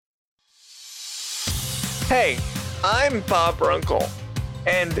Hey, I'm Bob Runkle,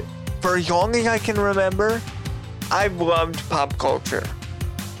 and for as long as I can remember, I've loved pop culture.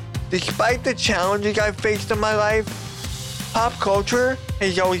 Despite the challenges I've faced in my life, pop culture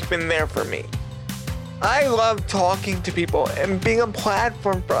has always been there for me. I love talking to people and being a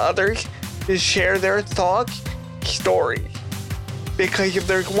platform for others to share their thoughts, stories. Because if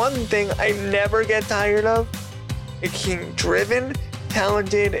there's one thing I never get tired of, it's seeing driven,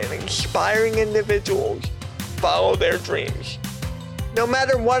 talented, and inspiring individuals follow their dreams, no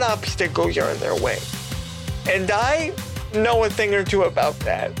matter what obstacles are in their way. And I know a thing or two about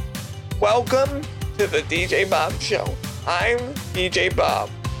that. Welcome to the DJ Bob Show. I'm DJ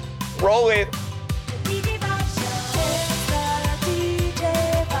Bob. Roll it. DJ Bob Show. It's the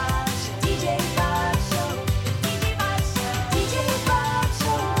DJ Bob Show. DJ Bob Show. DJ Bob Show. DJ Bob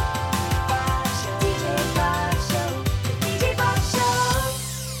Show. Bob Show. DJ Bob Show. DJ Bob Show.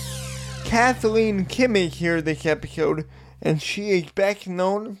 Kathleen Kim is here this episode, and she is best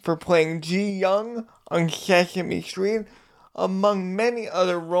known for playing Ji Young on Sesame Street, among many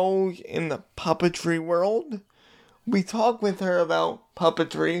other roles in the puppetry world. We talk with her about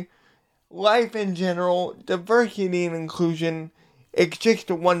puppetry, life in general, diversity and inclusion. It's just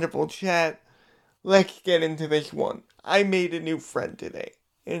a wonderful chat. Let's get into this one. I made a new friend today.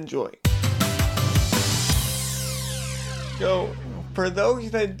 Enjoy. So, for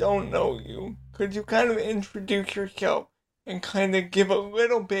those that don't know you, could you kind of introduce yourself and kind of give a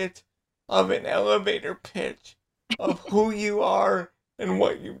little bit of an elevator pitch of who you are and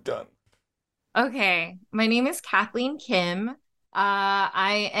what you've done? Okay, my name is Kathleen Kim.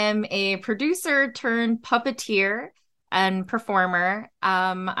 I am a producer turned puppeteer and performer.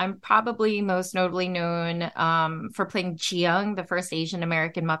 I'm probably most notably known for playing Ji Young, the first Asian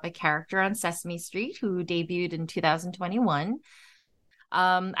American Muppet character on Sesame Street, who debuted in 2021.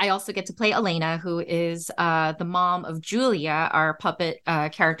 I also get to play Elena, who is the mom of Julia, our puppet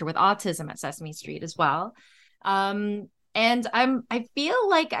character with autism at Sesame Street as well. And I feel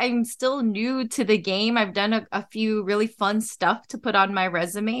like I'm still new to the game. I've done a few really fun stuff to put on my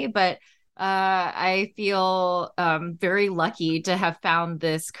resume, but I feel very lucky to have found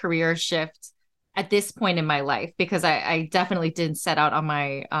this career shift at this point in my life, because I definitely didn't set out on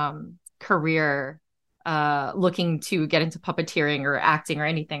my career looking to get into puppeteering or acting or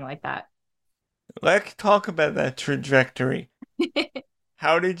anything like that. Let's talk about that trajectory.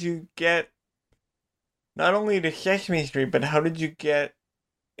 How did you get not only to Sesame Street, but how did you get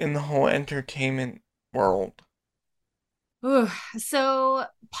in the whole entertainment world? Ooh, so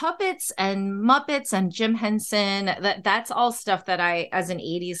puppets and Muppets and Jim Henson, that's all stuff that I, as an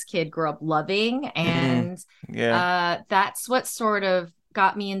 80s kid, grew up loving. And that's what sort of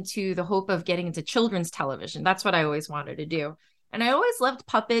got me into the hope of getting into children's television. That's what I always wanted to do. And I always loved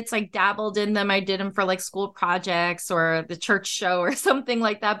puppets. I dabbled in them. I did them for like school projects or the church show or something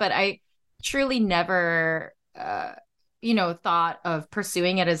like that. But I truly never, thought of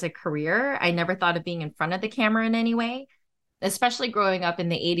pursuing it as a career. I never thought of being in front of the camera in any way, especially growing up in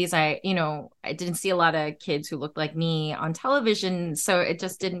the 80s. I didn't see a lot of kids who looked like me on television. So it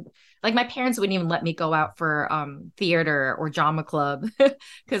just didn't, like, my parents wouldn't even let me go out for theater or drama club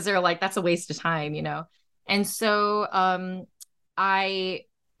because they're like, that's a waste of time, And so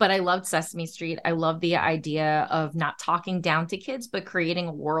but I loved Sesame Street. I loved the idea of not talking down to kids, but creating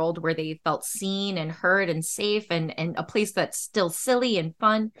a world where they felt seen and heard and safe, and a place that's still silly and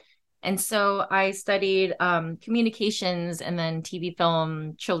fun. And so I studied communications, and then TV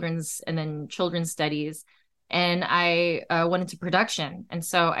film, children's studies. And I went into production. And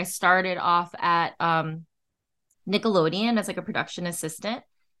so I started off at Nickelodeon as like a production assistant.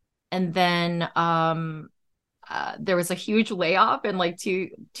 And then there was a huge layoff in like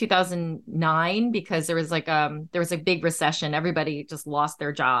 2009 because there was a big recession. Everybody just lost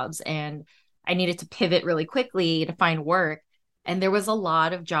their jobs, and I needed to pivot really quickly to find work. And there was a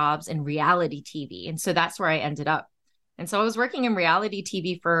lot of jobs in reality TV. And so that's where I ended up. And so I was working in reality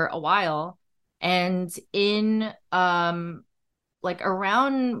TV for a while. And in around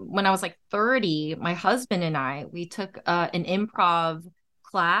when I was like 30, my husband and I, we took an improv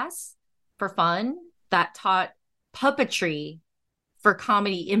class for fun that taught puppetry for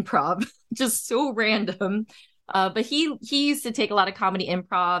comedy improv. Just so random. But he used to take a lot of comedy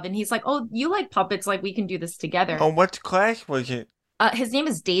improv, and he's like, oh, you like puppets, like we can do this together. Oh, what class was it? His name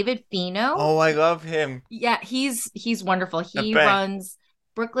is David Fino. Oh, I love him. Yeah, he's wonderful. He runs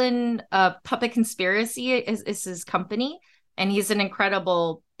Brooklyn Puppet Conspiracy is his company, and he's an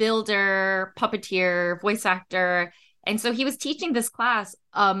incredible builder, puppeteer, voice actor. And so he was teaching this class.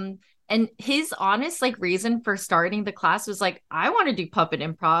 And his honest reason for starting the class was like, I want to do puppet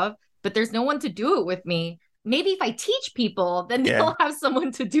improv. but there's no one to do it with me. Maybe if I teach people, then Yeah. they'll have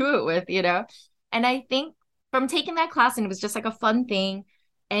someone to do it with, you know? And I think from taking that class, and it was just like a fun thing.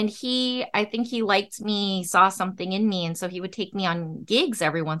 And I think he liked me, saw something in me. And so he would take me on gigs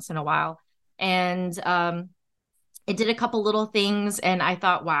every once in a while. And I did a couple little things. And I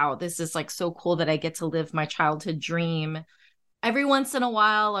thought, wow, this is like so cool that I get to live my childhood dream every once in a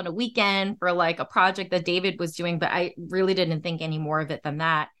while on a weekend for like a project that David was doing. But I really didn't think any more of it than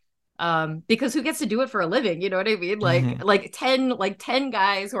that. Because who gets to do it for a living? You know what I mean? Like 10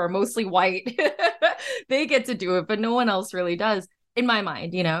 guys who are mostly white, they get to do it, but no one else really does in my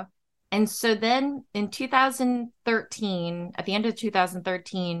mind, you know? And so then in 2013, at the end of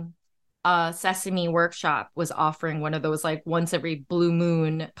 2013, Sesame Workshop was offering one of those like once every blue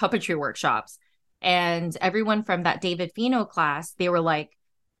moon puppetry workshops. And everyone from that David Fino class, they were like,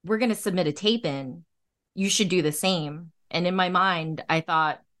 we're going to submit a tape in. You should do the same. And in my mind, I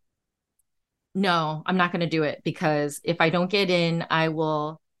thought, no, I'm not going to do it, because if I don't get in, I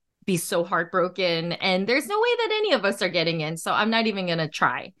will be so heartbroken. And there's no way that any of us are getting in. So I'm not even going to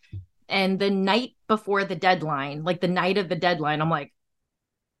try. And the night before the deadline, like the night of the deadline, I'm like,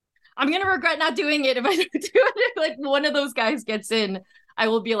 I'm going to regret not doing it if I don't do it. Like one of those guys gets in, I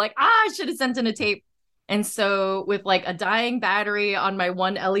will be like, I should have sent in a tape. And so with like a dying battery on my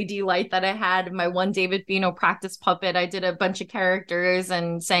one LED light that I had, my one David Fino practice puppet, I did a bunch of characters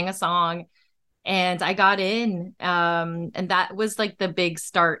and sang a song. And I got in, and that was like the big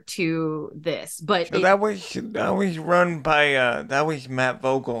start to this. But So that was run by that was Matt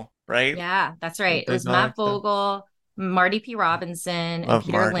Vogel, right? Yeah, that's right. It was Big Matt actor. Vogel, Marty P. Robinson, and Love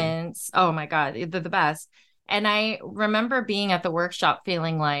Peter Marty. Lintz. Oh my God, they're the best. And I remember being at the workshop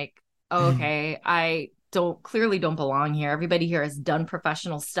feeling like, oh, okay, I clearly don't belong here. Everybody here has done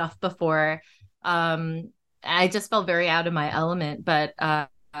professional stuff before. I just felt very out of my element. But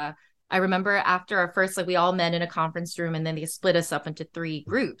I remember after our first, like we all met in a conference room, and then they split us up into 3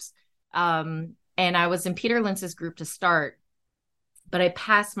 groups. And I was in Peter Lintz's group to start, but I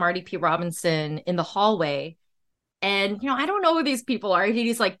passed Marty P. Robinson in the hallway. And, you know, I don't know who these people are.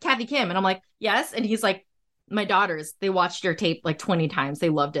 He's like, Kathy Kim. And I'm like, yes. And he's like, my daughters, they watched your tape like 20 times. They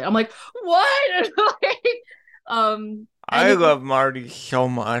loved it. I'm like, what? I love Marty so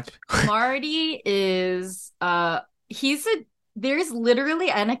much. Marty is, there's literally,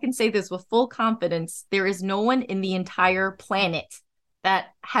 and I can say this with full confidence, there is no one in the entire planet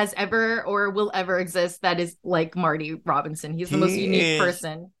that has ever or will ever exist that is like Marty Robinson. He's the most unique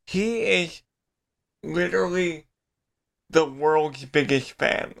person. He is literally the world's biggest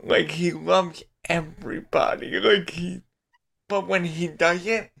fan. Like, he loves everybody. But when he does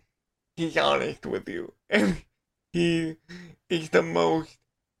it, he's honest with you. And he is the most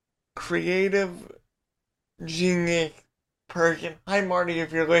creative, genius person. Hi, Marty,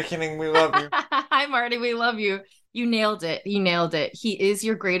 if you're listening, we love you. Hi, Marty, we love you. You nailed it. You nailed it. He is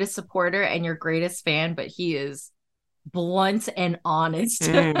your greatest supporter and your greatest fan, but he is blunt and honest.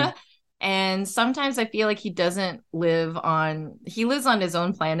 And sometimes I feel like he lives on his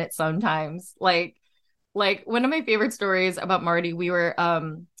own planet sometimes. Like one of my favorite stories about Marty, we were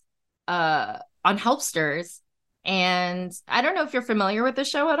on Helpsters, and I don't know if you're familiar with the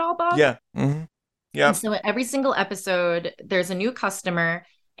show at all, Bob. Yeah. Mm-hmm. Yeah. And so every single episode, there's a new customer,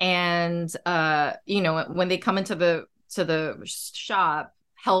 and you know, when they come into the shop,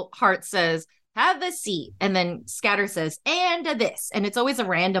 Hart says, have a seat, and then Scatter says, and this, and it's always a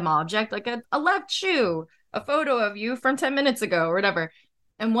random object, like a left shoe, a photo of you from 10 minutes ago or whatever.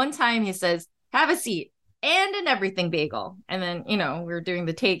 And one time he says, have a seat and an everything bagel. And then, you know, we were doing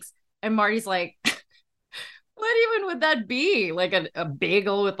the takes, and Marty's like, what even would that be? Like a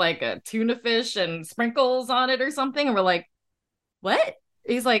bagel with like a tuna fish and sprinkles on it or something? And we're like, what?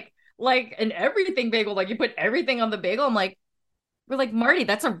 He's like an everything bagel, like you put everything on the bagel. We're like, Marty,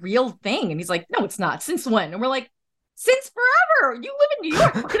 that's a real thing. And he's like, no, it's not. Since when? And we're like, since forever. You live in New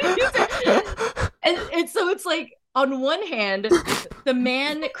York. What are you doing? And so it's like, on one hand, the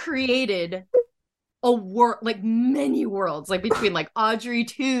man created a world, like many worlds, like between like Audrey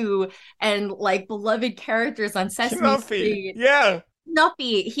 2 and like beloved characters on Sesame Street. Yeah.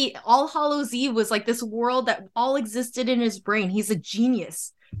 Snuffy. All Hallows Eve was like this world that all existed in his brain. He's a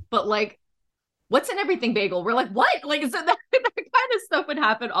genius. But like, what's an everything bagel? We're like, what? Like, so that kind of stuff would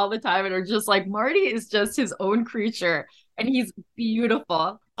happen all the time. And we're just like, Marty is just his own creature. And he's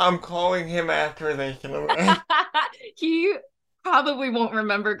beautiful. I'm calling him after this. He probably won't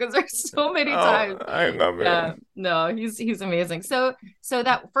remember because there's so many times. I love it. Yeah, no, he's amazing. So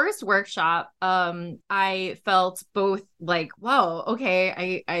that first workshop, I felt both like, wow,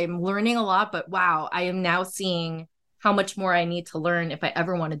 okay, I'm learning a lot, but wow, I am now seeing how much more I need to learn if I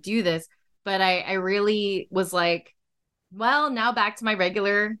ever want to do this. But I really was like, well, now back to my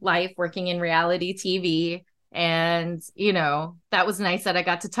regular life working in reality TV. And, that was nice that I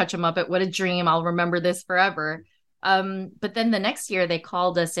got to touch a Muppet. What a dream. I'll remember this forever. But then the next year they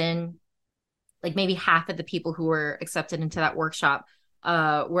called us in, like maybe half of the people who were accepted into that workshop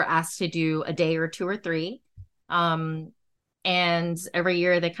were asked to do a day or 2 or 3. And every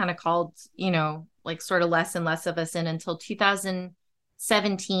year they kind of called, like sort of less and less of us in until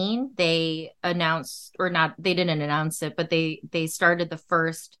 2017. They announced, or not, they didn't announce it, but they started the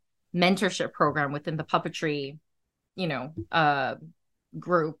first mentorship program within the puppetry,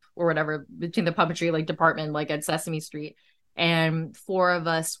 group or whatever, between the puppetry like department, like at Sesame Street. And 4 of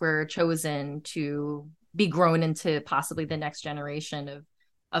us were chosen to be grown into possibly the next generation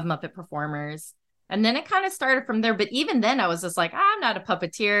of Muppet performers. And then it kind of started from there. But even then I was just like, I'm not a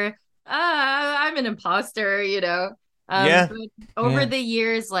puppeteer. I'm an imposter, But over the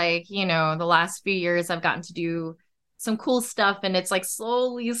years, like, the last few years, I've gotten to do some cool stuff. And it's like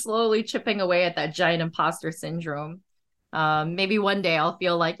slowly chipping away at that giant imposter syndrome. Maybe one day I'll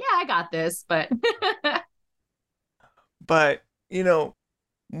feel like, yeah, I got this. But But,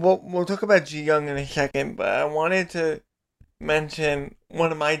 we'll talk about Ji Young in a second, but I wanted to mention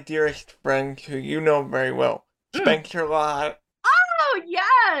one of my dearest friends who you know very well, Spencer Lott. Oh,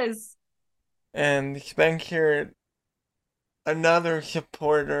 yes! And Spencer, another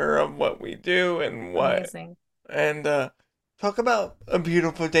supporter of what we do and what... Amazing. And talk about A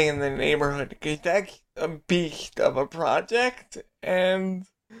Beautiful Day in the Neighborhood, because that's a beast of a project, and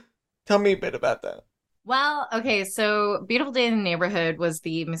tell me a bit about that. Well, okay, so Beautiful Day in the Neighborhood was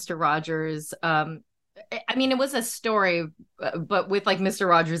the Mr. Rogers. It was a story, but with like Mr.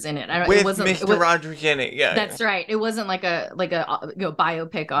 Rogers in it. Rogers in it, yeah. That's right. It wasn't like a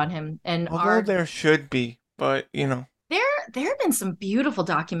biopic on him. And although there should be, but there have been some beautiful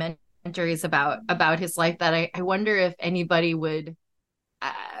documentaries about his life that I wonder if anybody would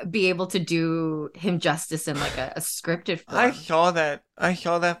be able to do him justice in like a scripted form. I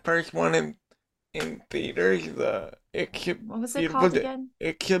saw that first one in theaters. What was it called again?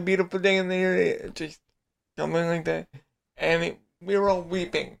 It's A Beautiful Day in the Neighborhood, just something like that. And we were all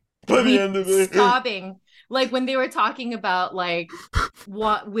weeping by the end of it. Sobbing. Like when they were talking about like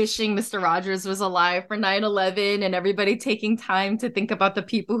wishing Mr. Rogers was alive for 9/11 and everybody taking time to think about the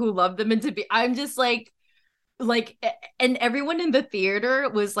people who loved them and I'm just like, and everyone in the theater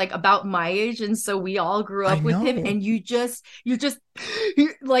was like about my age, and so we all grew up with him, and you're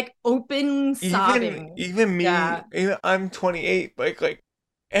like open sobbing. Even me, I'm 28, but like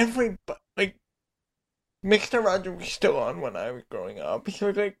everybody, like Mr. Rogers was still on when I was growing up, so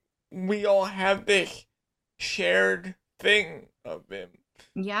like we all have this shared thing of him.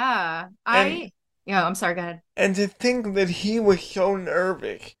 Yeah, I'm sorry, go ahead. And to think that he was so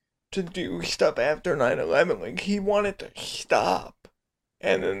nervous to do stuff after 9/11, like he wanted to stop,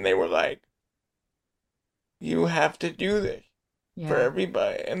 and then they were like, you have to do this for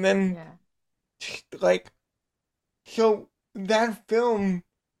everybody. And then like, so that film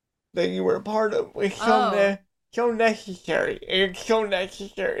that you were a part of was so necessary. It's so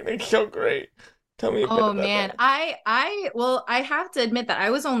necessary and it's so great. Tell me a bit about that. I have to admit that I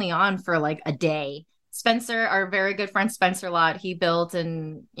was only on for like a day. Spencer, our very good friend Spencer Lott, he built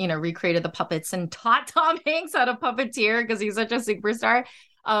and recreated the puppets and taught Tom Hanks how to puppeteer because he's such a superstar.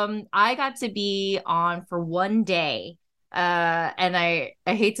 I got to be on for one day, and I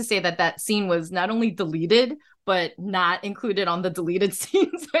hate to say that scene was not only deleted but not included on the deleted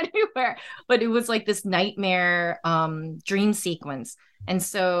scenes anywhere. But it was like this nightmare dream sequence, and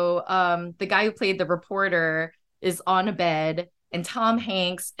so the guy who played the reporter is on a bed. And Tom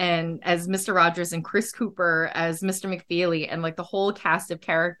Hanks and as Mr. Rogers and Chris Cooper as Mr. McFeely and like the whole cast of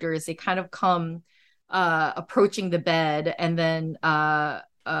characters, they kind of come approaching the bed, and then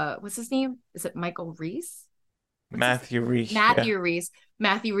what's his name? Is it Michael Reese? Matthew Reese.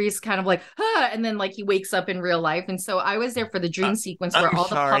 Matthew Reese kind of like, and then like he wakes up in real life. And so I was there for the dream sequence where all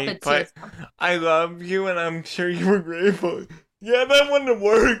the puppets. I love you, and I'm sure you were grateful. Yeah, that wouldn't have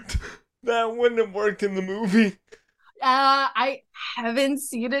worked. That wouldn't have worked in the movie. I haven't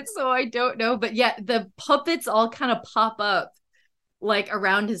seen it, so I don't know. But yeah, the puppets all kind of pop up like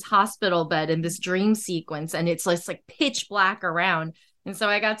around his hospital bed in this dream sequence, and it's like pitch black around. And so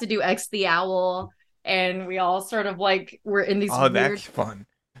I got to do X the Owl, and we all sort of like were in these weird, that's fun.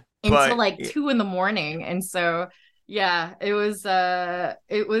 Until like 2 a.m. And so yeah, it was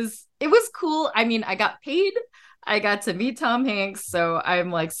cool. I mean, I got paid. I got to meet Tom Hanks, so I'm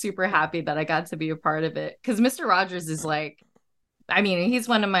like super happy that I got to be a part of it. Because Mr. Rogers is like I mean, he's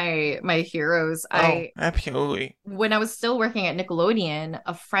one of my heroes. Oh, absolutely. When I was still working at Nickelodeon,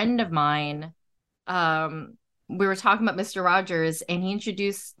 a friend of mine, we were talking about Mr. Rogers, and he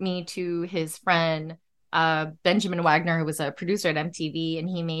introduced me to his friend, Benjamin Wagner, who was a producer at MTV, and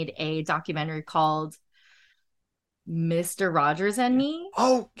he made a documentary called Mr. Rogers and Me.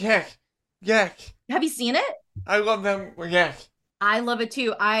 Oh, yes. Yes. Have you seen it? I love them. Yes. I love it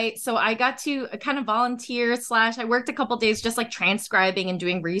too. I got to kind of volunteer slash I worked a couple days just like transcribing and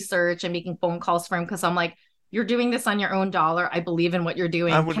doing research and making phone calls for him because I'm like, you're doing this on your own dollar. I believe in what you're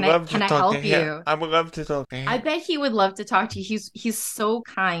doing. I would love to can I talk help to him. you? I would love to talk to him. I bet he would love to talk to you. He's so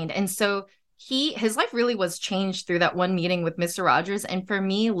kind. And so his life really was changed through that one meeting with Mr. Rogers. And for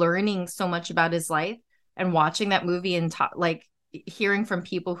me, learning so much about his life and watching that movie and like hearing from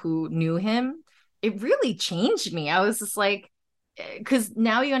people who knew him, it really changed me. I was just like, because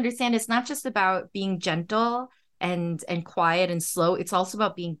now you understand it's not just about being gentle and quiet and slow. It's also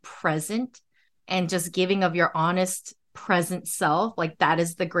about being present and just giving of your honest present self. Like that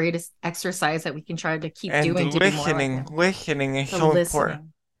is the greatest exercise that we can try to keep and doing. listening, listening is so important.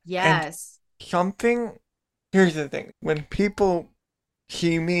 Yes. And here's the thing: when people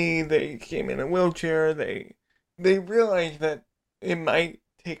see me, they see me in a wheelchair. They realize that it might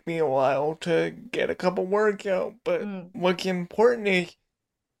take me a while to get a couple words out, but what's important is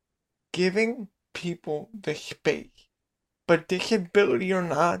giving people the space. But disability or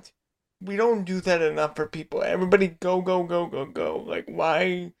not, we don't do that enough for people. Everybody go, go, go, go, go. Like,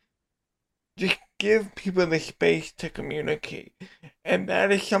 why? Just give people the space to communicate. And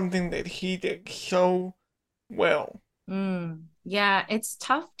that is something that he did so well. Yeah, it's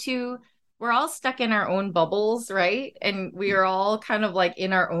tough we're all stuck in our own bubbles, right? And we are all kind of like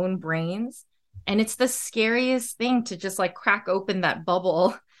in our own brains. And it's the scariest thing to just like crack open that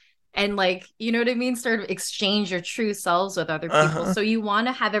bubble and like, you know what I mean? Sort of exchange your true selves with other people. So you want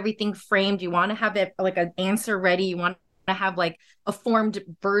to have everything framed. You want to have it like an answer ready. You want to have like a formed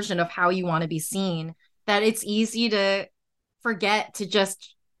version of how you want to be seen, that it's easy to forget to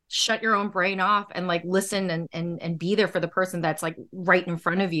just shut your own brain off and like listen and be there for the person that's like right in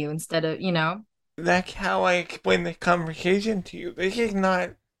front of you instead of, you know. That's how I explain the conversation to you. This is not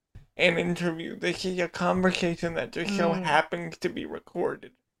an interview. This is a conversation that just so happens to be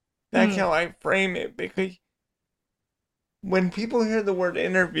recorded. That's how I frame it, because when people hear the word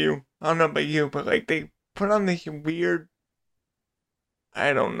interview, I don't know about you, but like they put on this weird,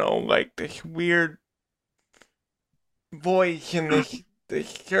 I don't know, like this weird voice and this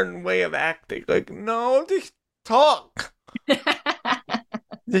certain way of acting. Like, no, just talk.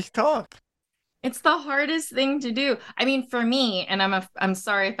 Just talk. It's the hardest thing to do. I mean, for me, and I'm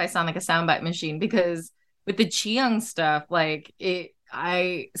sorry if I sound like a soundbite machine, because with the Chiyoung stuff, like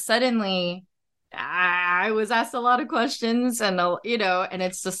I was asked a lot of questions, and you know, and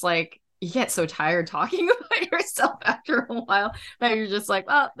it's just like you get so tired talking about yourself after a while that you're just like,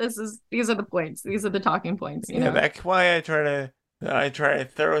 oh, these are the points, these are the talking points. You know, that's why I try to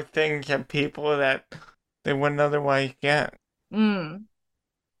throw things at people that they wouldn't otherwise get.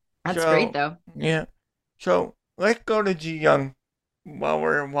 That's great though. Yeah. So let's go to Ji Young while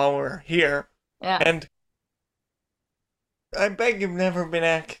we're here. Yeah. And I bet you've never been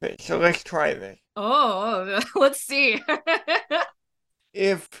asked this, so let's try this. Oh, let's see.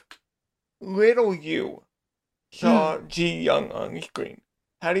 If little you saw Ji Young on the screen,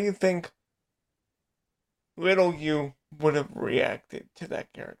 how do you think little you would have reacted to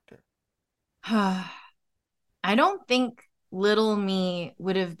that character? I don't think little me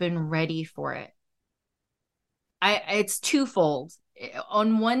would have been ready for it. It's twofold.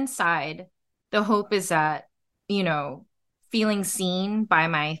 On one side, the hope is that, you know, feeling seen by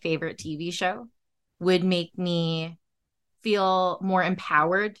my favorite TV show would make me feel more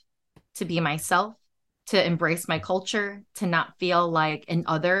empowered to be myself, to embrace my culture, to not feel like an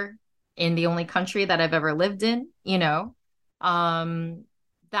other in the only country that I've ever lived in, you know.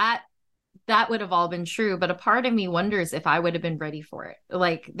 That would have all been true, but a part of me wonders if I would have been ready for it.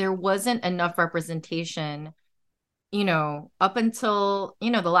 Like there wasn't enough representation, you know, up until,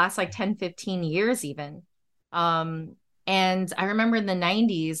 you know, the last like 10, 15 years even. And I remember in the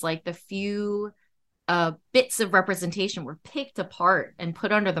 90s, like the few bits of representation were picked apart and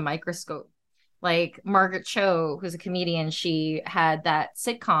put under the microscope. Like Margaret Cho, who's a comedian, she had that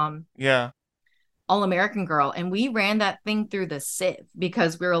sitcom. Yeah. All American Girl, and we ran that thing through the sieve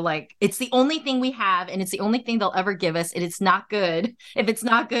because we were like, it's the only thing we have and it's the only thing they'll ever give us, and it's not good. If it's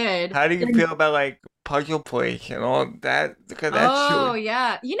not good, how do you feel about like Puzzle Place and all that? Because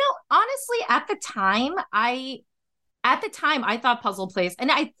yeah, you know, honestly, at the time I At the time, I thought Puzzle Place,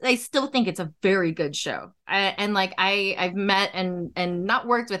 and I still think it's a very good show. And like I've met and not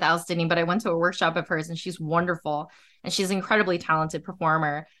worked with Alstini, but I went to a workshop of hers, and she's wonderful, and she's an incredibly talented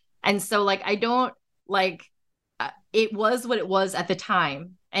performer. And so like I don't like it was what it was at the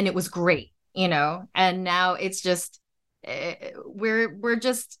time, and it was great, you know. And now it's just we're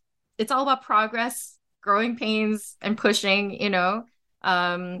just it's all about progress, growing pains, and pushing, you know.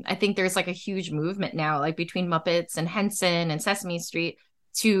 I think there's like a huge movement now, like between Muppets and Henson and Sesame Street,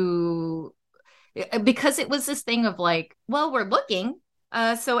 to because it was this thing of like, well, we're looking.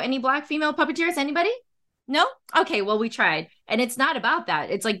 So any Black female puppeteers, anybody? No? Okay, well, we tried. And it's not about that.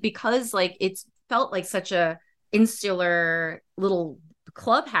 It's like because like it's felt like such a insular little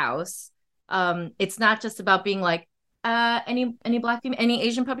clubhouse. It's not just about being like, any Black female, any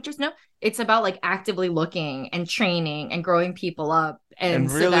Asian puppeteers? No, it's about like actively looking and training and growing people up And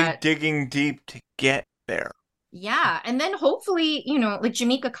so really that, digging deep to get there. yeah. And then hopefully, you know, like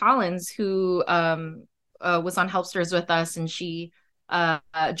Jamaica Collins, who was on Helpsters with us, and she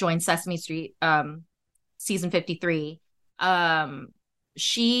joined Sesame Street season 53.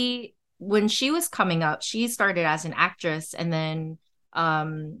 She when she was coming up, she started as an actress, and then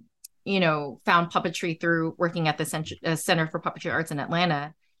you know, found puppetry through working at the Center for Puppetry Arts in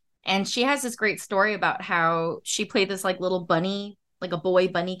Atlanta. And she has this great story about how she played this like little bunny, like a boy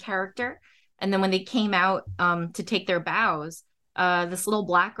bunny character. And then when they came out to take their bows, this little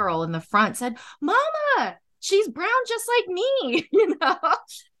Black girl in the front said, "Mama, she's brown just like me," you know?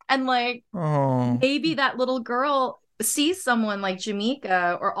 And like, maybe that little girl sees someone like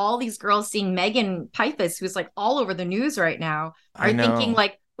Jamaica, or all these girls seeing Megan Pipus, who's like all over the news right now, are thinking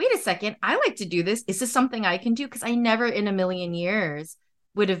like, wait a second, I like to do this. Is this something I can do? Because I never in a million years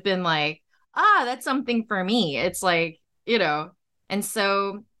would have been like, that's something for me. It's like, you know. And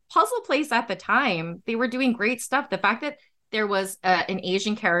so Puzzle Place at the time, they were doing great stuff. The fact that there was an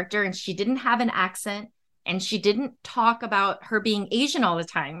Asian character and she didn't have an accent, and she didn't talk about her being Asian all the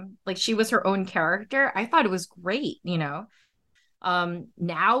time, like she was her own character, I thought it was great, you know.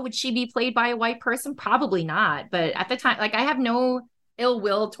 Now would she be played by a white person? Probably not. But at the time, like, I have no ill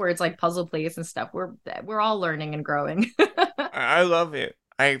will towards like Puzzle Place and stuff. We're all learning and growing. I love it.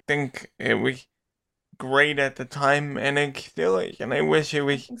 I think it was great at the time, and it still is. And I wish it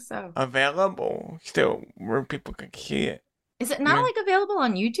was So available still where people could see it. is it not like available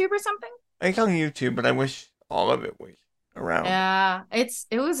on YouTube or something? It's on YouTube, but I wish all of it was around. Yeah,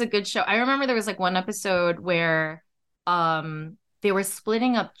 it was a good show. I remember there was like one episode where they were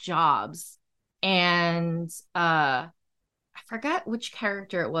splitting up jobs, and I forgot which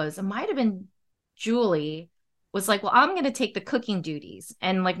character it was. It might have been Julie was like, "Well, I'm going to take the cooking duties."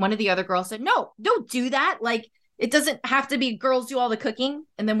 And like one of the other girls said, "No, don't do that. Like it doesn't have to be girls do all the cooking."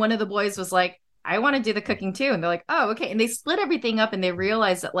 And then one of the boys was like, "I want to do the cooking too." And they're like, "Oh, okay." And they split everything up, and they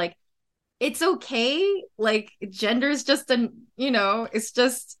realized that like it's okay. Like gender is just you know, it's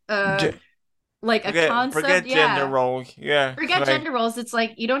just like a concept. Forget gender roles. Yeah. Forget gender roles. It's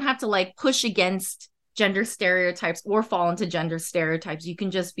like you don't have to like push against gender stereotypes or fall into gender stereotypes. You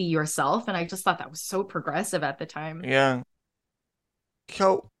can just be yourself. And I just thought that was so progressive at the time. Yeah.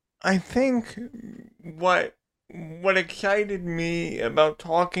 So I think what excited me about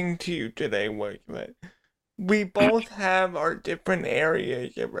talking to you today was that we both have our different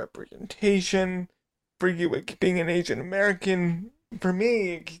areas of representation. For you, it's being an Asian American. For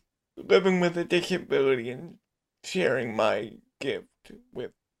me, it's living with a disability and sharing my gift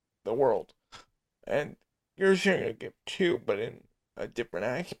with the world. And you're sharing a gift too, but in a different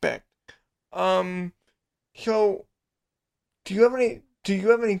aspect. So do you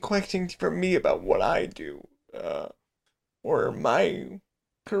have any questions for me about what I do, or my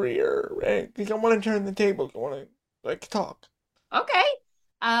career? Because I want to turn the tables. I want to like talk. Okay.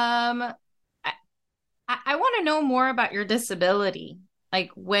 I want to know more about your disability. Like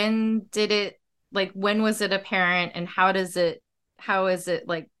when was it apparent, and how is it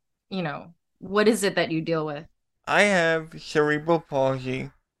like, you know, what is it that you deal with? I have cerebral palsy.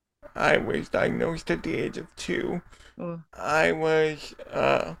 I was diagnosed at the age of 2. Ooh. I was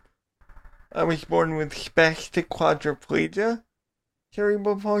born with spastic quadriplegia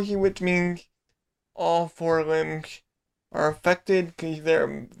cerebral palsy, which means all 4 limbs are affected because there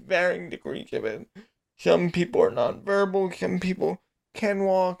are varying degrees of it. Some people are nonverbal, some people can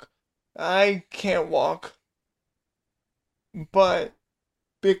walk. I can't walk. But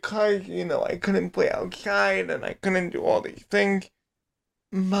because, you know, I couldn't play outside and I couldn't do all these things,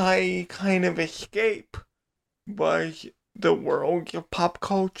 my kind of escape was the world of pop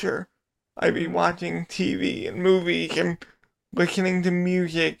culture. I'd be watching TV and movies and listening to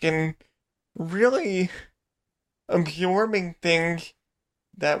music and really absorbing things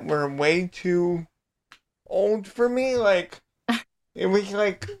that were way too old for me. Like, it was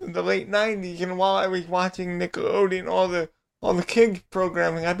like the late 90s, and while I was watching Nickelodeon, all the kids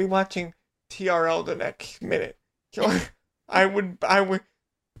programming, I'd be watching TRL the next minute. So I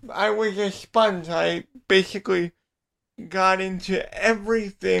was a sponge. I basically got into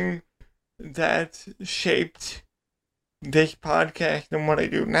everything that shaped this podcast and what I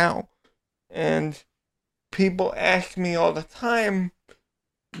do now. And people ask me all the time,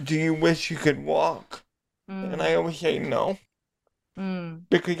 do you wish you could walk? And I always say no.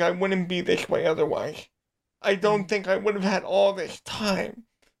 Because I wouldn't be this way otherwise. I don't think I would have had all this time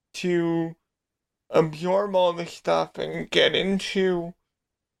to absorb all this stuff and get into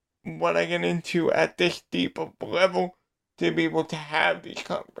what I get into at this deep of level to be able to have these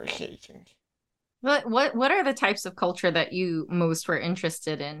conversations. What are the types of culture that you most were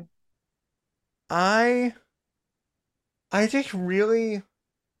interested in? I just really,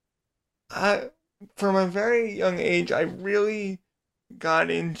 from a very young age, I really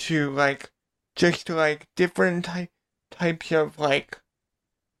got into like just like different types of like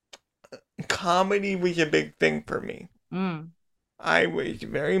comedy was a big thing for me. I was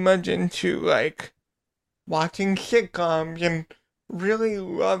very much into like watching sitcoms and really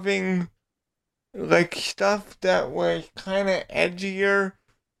loving like stuff that was kind of edgier.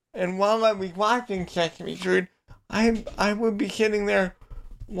 And while I was watching Sesame Street, I would be sitting there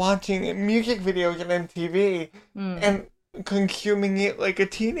watching music videos on MTV and consuming it like a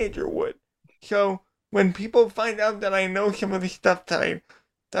teenager would. So when people find out that I know some of the stuff that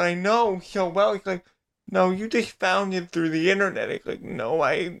I know so well, it's like, no, you just found it through the internet. It's like, no,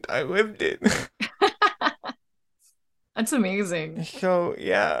 I lived it. That's amazing. So,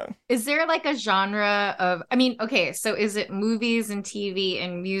 yeah. Is there like a genre of, I mean, okay, so is it movies and TV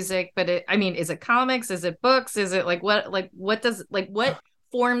and music, but is it comics? Is it books? Is it what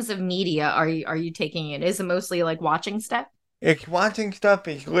forms of media are you taking in? Is it mostly like watching stuff? It's watching stuff,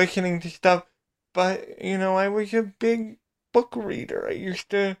 it's listening to stuff, but, I was a big book reader.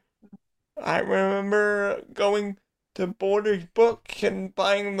 I remember going to Borders Books and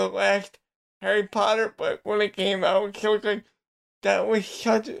buying the last Harry Potter book when it came out. So it's like, that was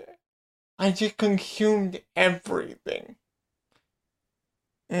I just consumed everything.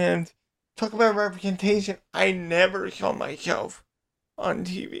 And talk about representation, I never saw myself on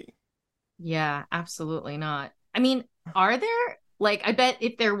TV. Yeah, absolutely not. I mean, are there, like, I bet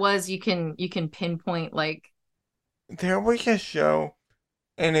if there was, you can pinpoint like. There was a show,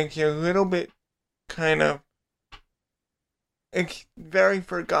 and it's a little bit it's very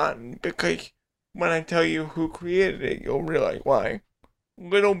forgotten, because when I tell you who created it, you'll realize why.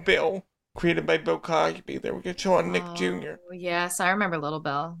 Little Bill, created by Bill Cosby. There was a show on Nick Jr. Yes, I remember Little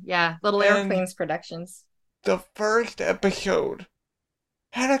Bill. Yeah, Little Airplanes Productions. The first episode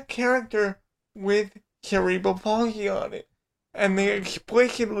had a character with cerebral palsy on it. And they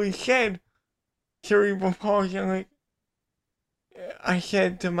explicitly said cerebral palsy. I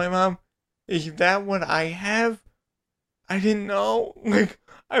said to my mom, is that what I have? I didn't know. Like,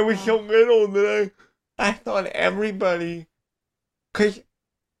 I was so little that I thought everybody. Because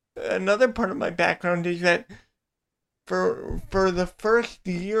another part of my background is that for the first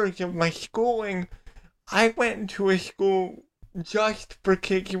years of my schooling, I went to a school just for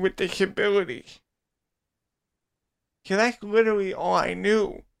kids with disabilities. So that's literally all I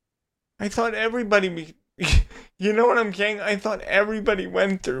knew. I thought everybody was. You know what I'm saying? I thought everybody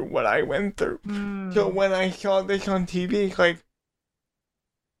went through what I went through. So when I saw this on TV, it's like,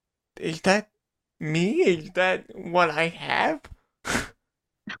 is that me? Is that what I have?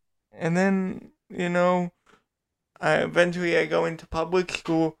 And then, I go into public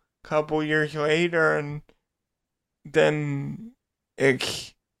school a couple years later, and then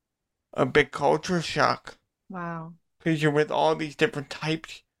it's a big culture shock. Wow. Because you're with all these different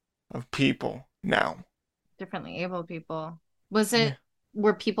types of people now. Differently able people.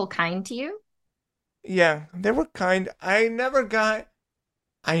 Were people kind to you? Yeah, they were kind. I never got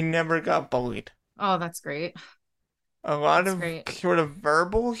bullied. Oh, that's great. A lot of sort of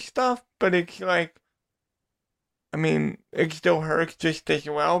verbal stuff, but it's like, it still hurts just as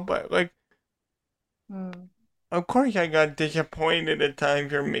well, but like, of course I got disappointed at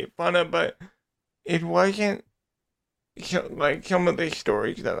times or made fun of, but it wasn't like some of the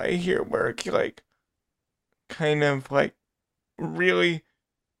stories that I hear where it's like, kind of like really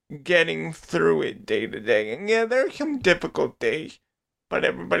getting through it day to day. And yeah, there are some difficult days, but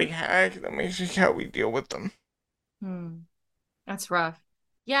everybody has them. It's just how we deal with them. That's rough.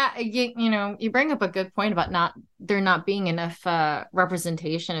 Yeah, you bring up a good point about there not being enough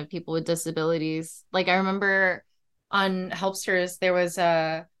representation of people with disabilities. Like, I remember on Helpsters, there was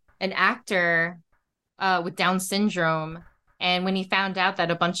an actor with Down syndrome. And when he found out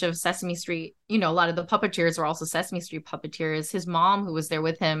that a bunch of Sesame Street, a lot of the puppeteers were also Sesame Street puppeteers, his mom, who was there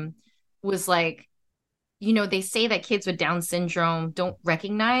with him, was like, they say that kids with Down syndrome don't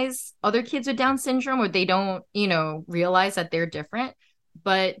recognize other kids with Down syndrome, or they don't, realize that they're different.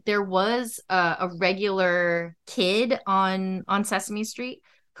 But there was a regular kid on Sesame Street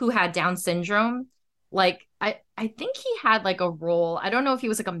who had Down syndrome. Like, I think he had like a role. I don't know if he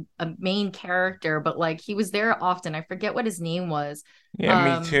was like a main character, but like he was there often. I forget what his name was.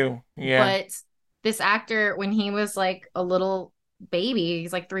 Yeah, me too. Yeah. But this actor, when he was like a little baby,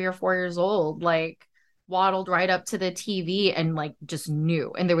 he's like 3 or 4 years old, like waddled right up to the TV and like just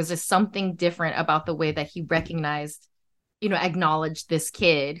knew. And there was just something different about the way that he recognized, acknowledged this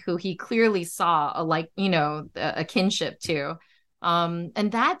kid who he clearly saw a kinship to.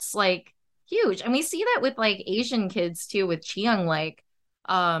 And that's like huge. And we see that with like Asian kids too, with Chiyoung. Like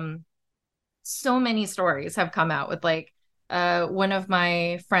so many stories have come out with like one of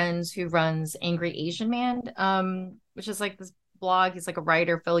my friends who runs Angry Asian Man, which is like this blog. He's like a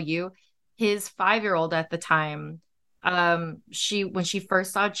writer, Phil Yu. His 5-year-old at the time, when she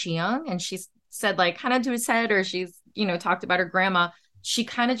first saw Chiyoung and she said like kind of to his head, or she's talked about her grandma, she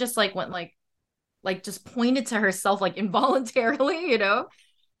kind of just like went like just pointed to herself like involuntarily,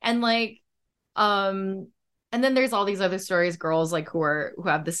 and like and then there's all these other stories, girls like who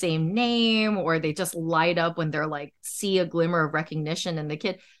have the same name, or they just light up when they're like see a glimmer of recognition in the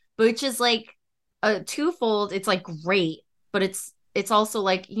kid, which is like a twofold. It's like great, but it's also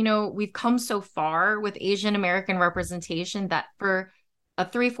like, we've come so far with Asian American representation that for a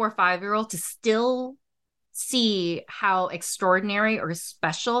 3, 4, 5-year-old to still see how extraordinary or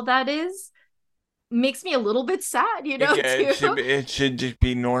special that is makes me a little bit sad, Yeah, it should just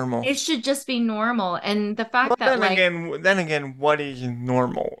be normal. It should just be normal. And the fact that then again, what is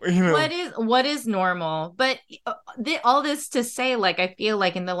normal? What is normal? But all this to say, like, I feel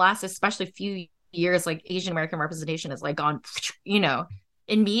like in the last, especially few years, like Asian American representation has like gone,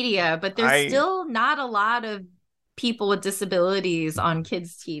 in media, but there's still not a lot of people with disabilities on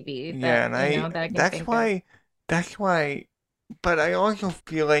kids TV. That's why. But I also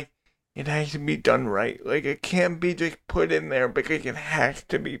feel like it has to be done right. Like, it can't be just put in there because it has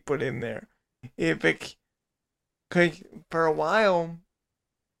to be put in there. Because for a while,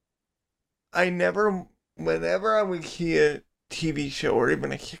 whenever I would see a TV show or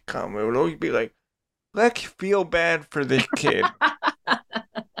even a sitcom, it would always be like, let's feel bad for this kid.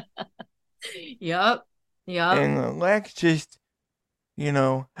 Yep. And let's just,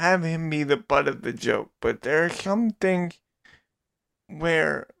 have him be the butt of the joke. But there are some things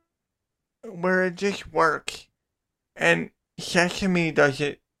where it just works, and Sesame does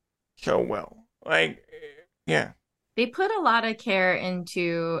it so well. Like, yeah. They put a lot of care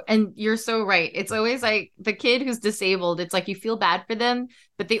into, and you're so right. It's always like the kid who's disabled. It's like you feel bad for them,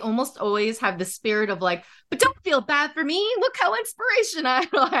 but they almost always have the spirit of like, but don't feel bad for me. Look how inspirational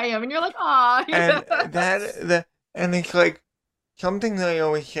I am. And you're like, aw. And it's like something that I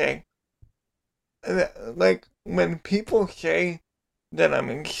always say. Like, when people say that I'm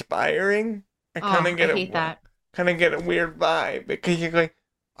inspiring, I kind of get a weird vibe, because you're like,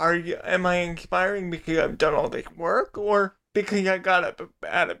 am I inspiring because I've done all this work, or because I got up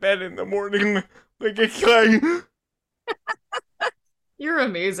out of bed in the morning? Like, it's like You're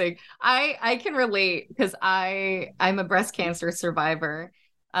amazing. I can relate because I'm a breast cancer survivor.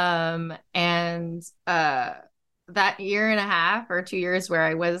 And that year and a half or 2 years where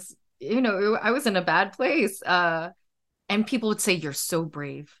I was, I was in a bad place. And people would say, you're so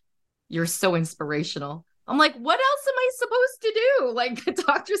brave. You're so inspirational. I'm like, what else am I supposed to do? Like, the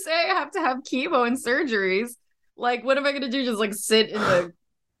doctors say I have to have chemo and surgeries. Like, what am I going to do? Just like sit in the,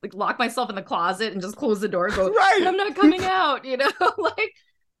 like, lock myself in the closet and just close the door and go, right, I'm not coming out, like,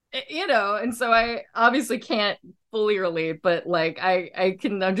 and so I obviously can't fully relate, but like, I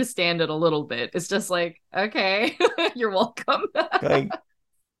can understand it a little bit. It's just like, okay, you're welcome. Like,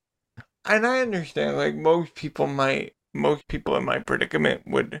 and I understand, like, most people in my predicament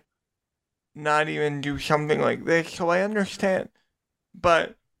would not even do something like this, so I understand.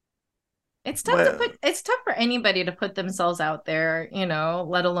 But it's tough for anybody to put themselves out there,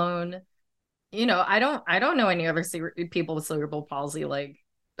 let alone, I don't know any other people with cerebral palsy like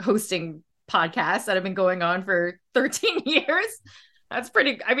hosting podcasts that have been going on for 13 years. That's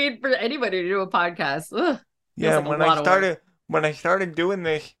pretty, I mean, for anybody to do a podcast. Yeah, like when I started doing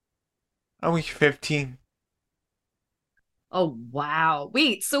this, I was 15. Oh, wow.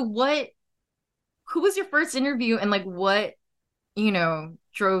 Wait, so who was your first interview, and like what,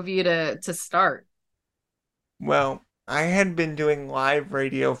 drove you to start? Well, I had been doing live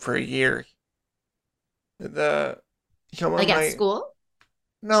radio for years. Some of Like at my school?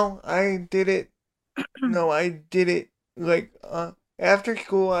 No, I did it. No, I did it like after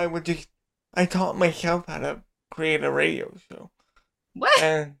school. I taught myself how to create a radio show, What?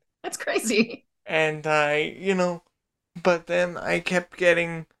 and That's crazy. I but then I kept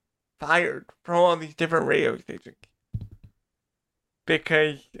getting fired from all these different radio stations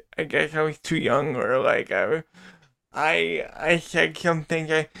because I guess I was too young, or like I said something.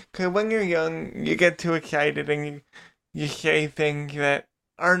 Because when you're young, you get too excited and you say things that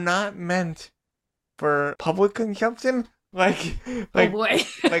are not meant for public consumption. Like Oh like boy.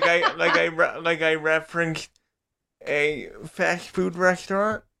 like I referenced a fast food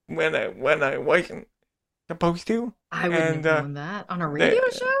restaurant when I wasn't supposed to, I wouldn't and have known that on a they radio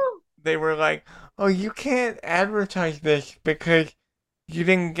show. they were like, "Oh, you can't advertise this because you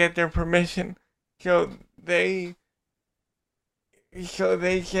didn't get their permission." So they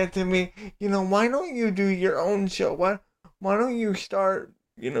they said to me, why don't you do your own show? Why don't you start,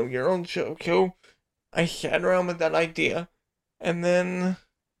 your own show? So I sat around with that idea, and then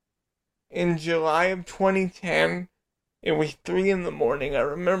in July of 2010, it was 3 in the morning. I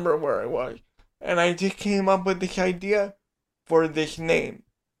remember where I was, and I just came up with this idea for this name,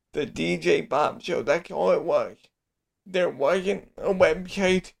 the DJ Bob Show. That's all it was. There wasn't a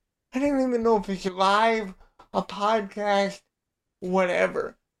website. I didn't even know if it's live, a podcast,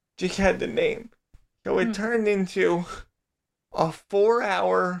 whatever. Just had the name. So it turned into a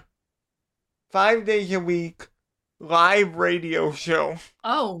 4-hour, 5 days a week live radio show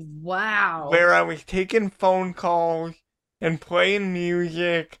Oh wow. where I was taking phone calls and playing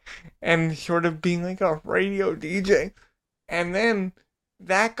music and sort of being like a radio DJ. And then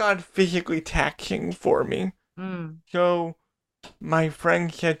that got physically taxing for me. Mm. So my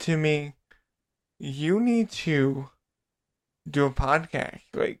friend said to me, "You need to do a podcast,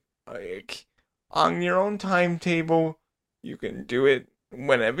 like on your own timetable. You can do it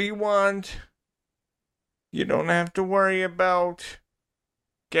whenever you want. You don't have to worry about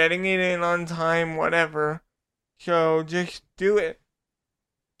getting it in on time, whatever. So just do it."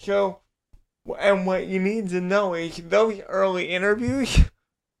 So, and what you need to know is those early interviews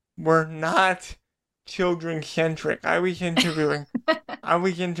were not children centric. I was interviewing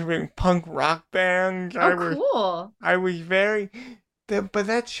punk rock bands. Oh, cool. I was but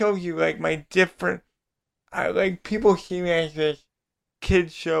that shows you like my different. Like people see me as this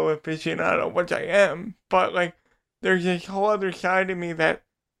kid show aficionado, which I am, but like there's this whole other side of me that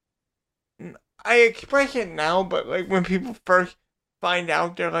I express it now, but like when people first find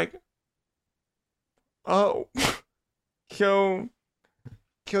out, they're like, "Oh." so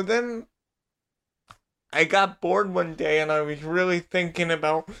then I got bored one day and I was really thinking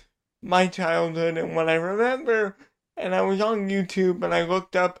about my childhood and what I remember, and I was on YouTube and I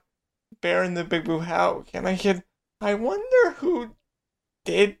looked up Bear in the Big Blue House and I said, "I wonder who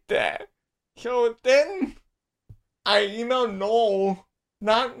did that." So then I emailed Noel,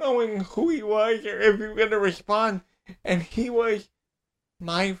 not knowing who he was or if he was going to respond, and he was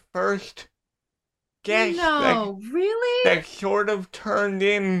my first guest. No, really? That sort of turned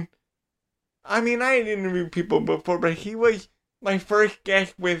in. I mean, I had interviewed people before, but he was my first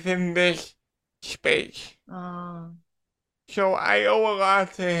guest within this space. Oh, So I owe a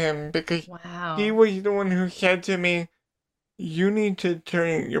lot to him because wow. he was the one who said to me, "You need to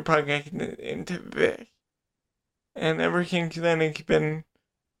turn your podcast into this." And ever since then, it's been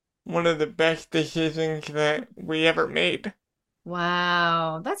one of the best decisions that we ever made.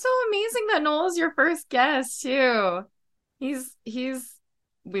 Wow. That's so amazing that Noel's your first guest too. He's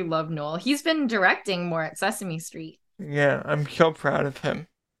we love Noel. He's been directing more at Sesame Street. Yeah, I'm so proud of him.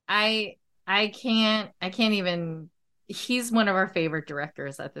 I can't even. He's one of our favorite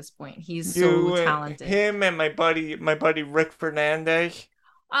directors at this point. He's so talented. Him and my buddy Rick Fernandez.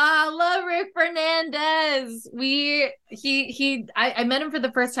 I love Rick Fernandez. I met him for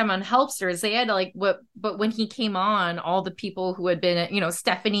the first time on Helpsters. They had but when he came on, all the people who had been,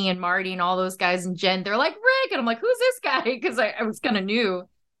 Stephanie and Marty and all those guys and Jen, they're like, "Rick," and I'm like, "Who's this guy?" Because I was kind of new,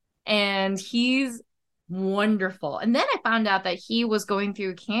 and he's wonderful. And then I found out that he was going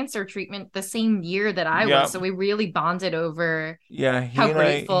through cancer treatment the same year that I was, so we really bonded over how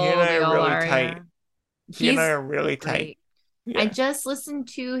grateful they all really are. tight. Yeah. He and I are really tight. I just listened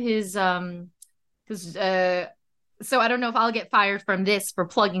to his so I don't know if I'll get fired from this for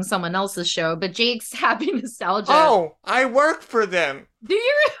plugging someone else's show, but Jake's Happy Nostalgia. Oh, I work for them. Do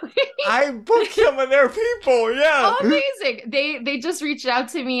you really? I book some of their people, yeah. Oh, amazing. They just reached out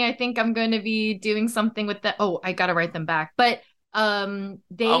to me. I think I'm going to be doing something with that. Oh, I got to write them back. But They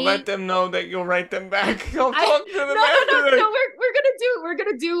I'll let them know that you'll write them back. I'll I talk to them no after no no this. no we're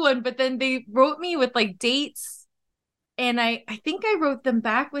gonna do one, but then they wrote me with like dates, and I think I wrote them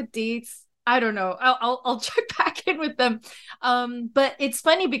back with dates. I don't know. I'll check back in with them. But it's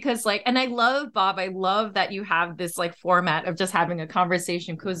funny because like, and I love Bob. I love that you have this like format of just having a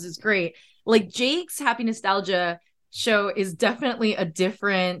conversation because it's great. Like Jake's Happy Nostalgia show is definitely a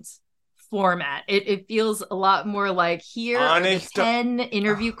different format. It feels a lot more like here are the Honest- 10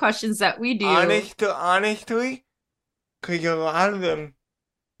 interview questions that we do. Honestly, because a lot of them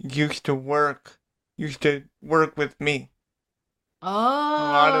used to work with me. Oh, A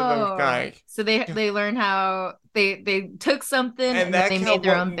lot of those guys. so they learn how they took something and then they made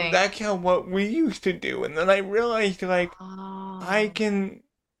their own thing. That's how what we used to do. And then I realized like Oh. I can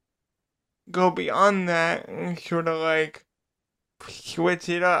go beyond that and sort of like switch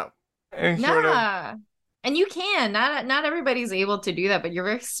it up. And sort of Nah. And you can. Not everybody's able to do that, but you're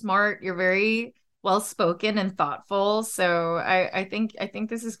very smart, you're very well spoken and thoughtful. So I think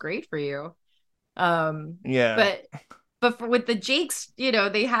this is great for you. yeah. But with the Jakes,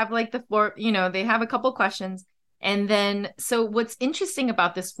 they have like the floor, they have a couple questions. And then, so what's interesting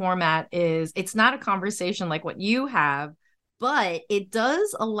about this format is it's not a conversation like what you have, but it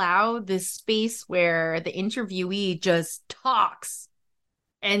does allow this space where the interviewee just talks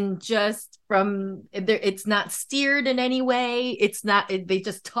and just from there, it's not steered in any way. It's not, they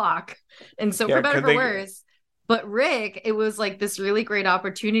just talk. And so for better or for worse. But Rick, it was like this really great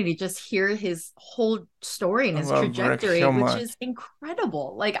opportunity to just hear his whole story and his trajectory, which is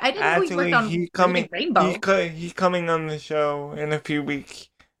incredible. Like I didn't know he worked on Reading Rainbow. He's coming on the show in a few weeks,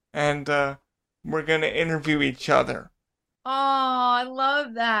 and we're gonna interview each other. Oh, I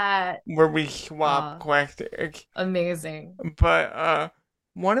love that. Where we swap questions. Amazing. But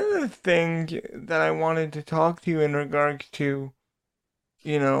one of the things that I wanted to talk to you in regards to,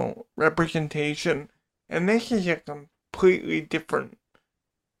 representation. And this is a completely different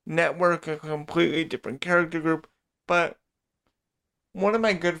network, a completely different character group. But one of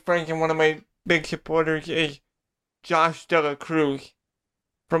my good friends and one of my big supporters is Josh Dela Cruz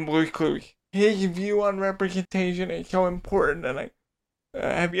from Blue's Clues. His view on representation is so important. And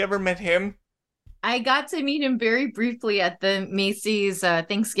have you ever met him? I got to meet him very briefly at the Macy's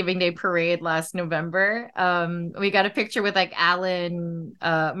Thanksgiving Day Parade last November. We got a picture with like Alan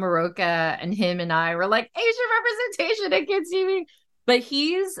Maroka, and him and I were like Asian representation at Kids TV. But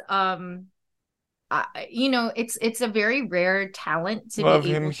he's, it's a very rare talent to Love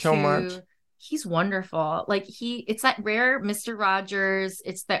be able him so much. He's wonderful. Like it's that rare Mr. Rogers.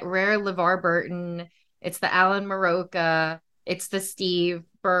 It's that rare LeVar Burton. It's the Alan Maroka. It's the Steve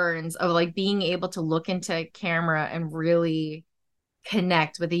Burns of like being able to look into camera and really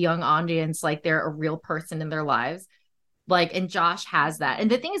connect with a young audience like they're a real person in their lives. Like, and Josh has that.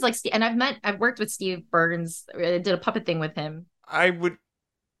 And the thing is like, and I've worked with Steve Burns. I did a puppet thing with him. I would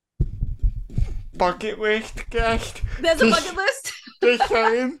bucket list guest. There's a bucket list? Just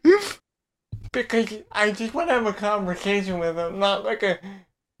saying. Because I just want to have a conversation with him, not like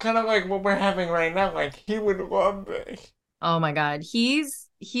kind of like what we're having right now. Like, he would love this. Oh my God. He's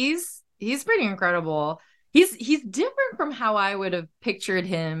pretty incredible. He's different from how I would have pictured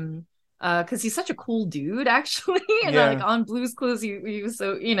him. Because he's such a cool dude, actually. And like on Blue's Clues, he was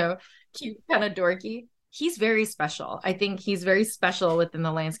so, cute, kind of dorky. He's very special. I think he's very special within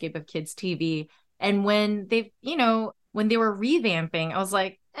the landscape of kids TV. And when they were revamping, I was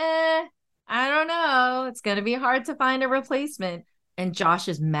like, I don't know. It's gonna be hard to find a replacement. And Josh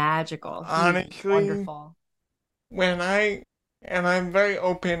is magical. He's honestly wonderful. I'm very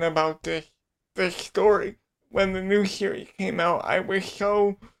open about this story. When the new series came out, I was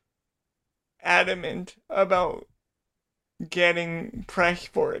so adamant about getting press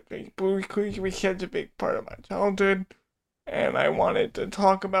for it. Like, Blue's Clues was such a big part of my childhood, and I wanted to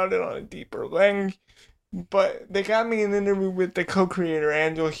talk about it on a deeper lens. But they got me an interview with the co-creator,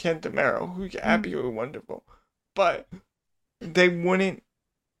 Angela Santamero, who's absolutely wonderful. But they wouldn't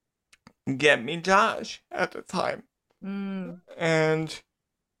get me Josh at the time. And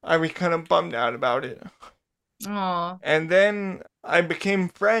I was kind of bummed out about it. Aww. And then I became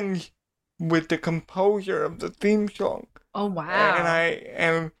friends with the composer of the theme song. Oh wow.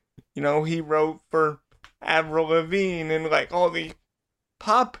 And he wrote for Avril Lavigne and like all these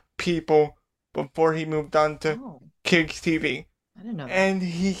pop people before he moved on to Kids TV. I didn't know that. And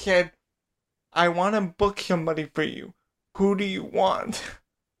he said, I want to book somebody for you. Who do you want?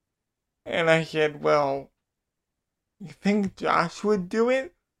 And I said, well, you think Josh would do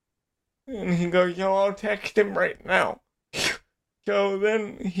it? And he goes, I'll text him right now. So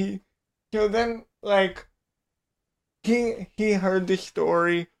then, like, he heard the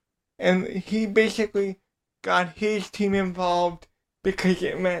story, and he basically got his team involved because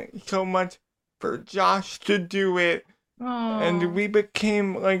it meant so much for Josh to do it, and Oh, we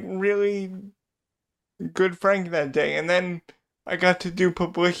became like really good friends that day. And then I got to do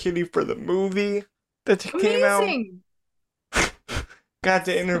publicity for the movie that came out. amazing. got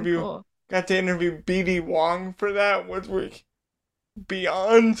to So interview cool. got to interview BD Wong for that, which was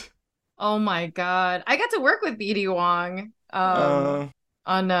beyond. Oh my God. I got to work with BD Wong Uh,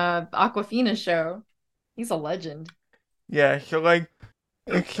 on Aquafina's show. He's a legend. yeah. So like,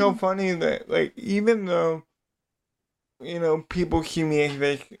 it's so funny that like even though people see me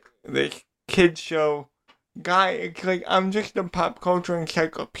as this kid show guy, it's like I'm just a pop culture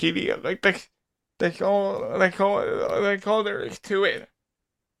encyclopedia. Like that's all there is to it.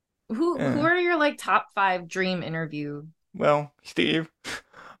 Who are your like top 5 dream interview? Well, Steve.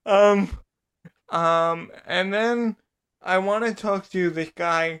 Um, and then I want to talk to this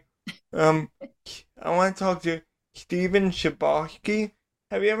guy. I want to talk to Steven Chbosky.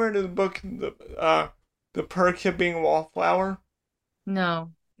 Have you ever heard of the book, The Perks of Being a Wallflower?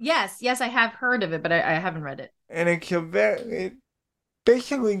 No. Yes, I have heard of it, but I haven't read it. And it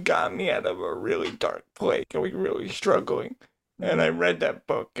basically got me out of a really dark place. I was really struggling. And I read that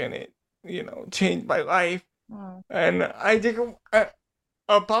book, and it, changed my life. Oh. And I think,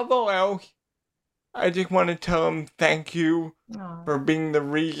 above all else, I just want to tell him thank you Oh. for being the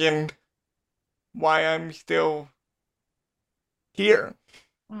reason why I'm still here.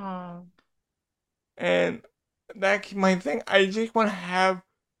 Oh. And that's my thing. I just want to have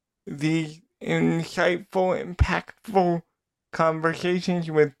these insightful, impactful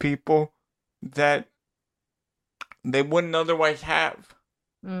conversations with people that they wouldn't otherwise have.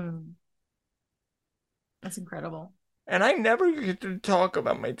 That's incredible. And I never get to talk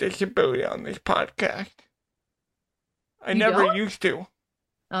about my disability on this podcast. I You never don't? used to.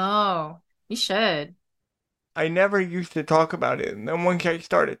 Oh, you should. I never used to talk about it. And then once I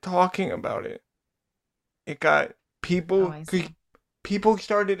started talking about it, it got people, Oh, I see. people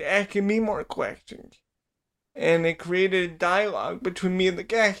started asking me more questions. And it created a dialogue between me and the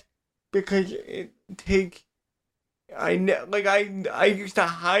guest because it takes, I used to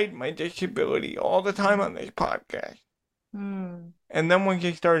hide my disability all the time on this podcast. Hmm. And then when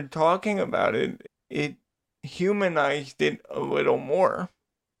I started talking about it, it humanized it a little more.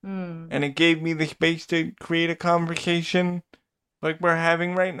 Hmm. And it gave me the space to create a conversation like we're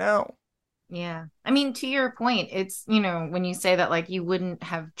having right now. Yeah. I mean, to your point, it's, when you say that like you wouldn't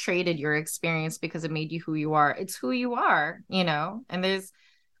have traded your experience because it made you who you are, it's who you are, and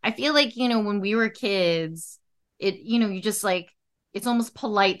I feel like, when we were kids, you just like, it's almost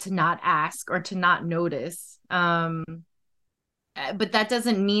polite to not ask or to not notice. But that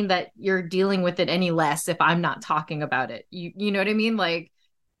doesn't mean that you're dealing with it any less if I'm not talking about it. You know what I mean? Like,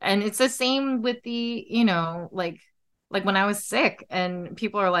 and it's the same with the, like when I was sick and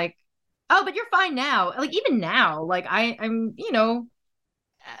people are like, oh, but you're fine now. Like even now, like I'm,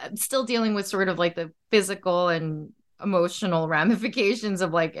 still dealing with sort of like the physical and emotional ramifications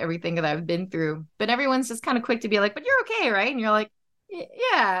of like everything that I've been through. But everyone's just kind of quick to be like, but you're okay, right? And you're like,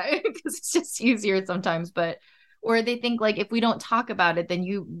 yeah, because it's just easier sometimes. But or they think like if we don't talk about it,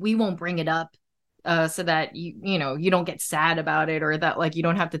 then we won't bring it up. So that you don't get sad about it or that like you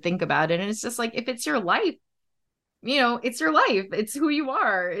don't have to think about it. And it's just like if it's your life, it's your life. It's who you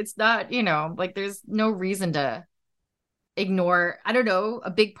are. It's not, like there's no reason to ignore, I don't know, a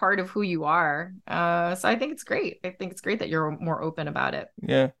big part of who you are. So I think it's great. I think it's great that you're more open about it.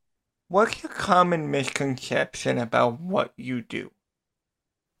 Yeah. What's your common misconception about what you do?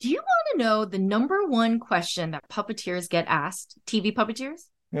 Do you want to know the number one question that puppeteers get asked? TV puppeteers?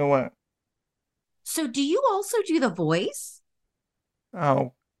 You know what? So do you also do the voice?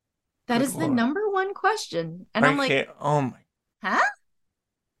 Oh. That is the Lord. number one question. And I'm like, oh my. huh?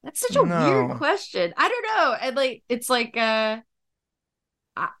 That's such a weird No. question. I don't know. And like, it's like, I'm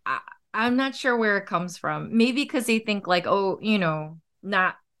not sure where it comes from. Maybe because they think like, oh,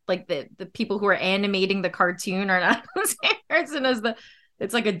 not like the people who are animating the cartoon are not the same person as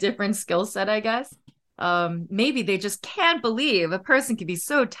it's like a different skill set, I guess. Maybe they just can't believe a person can be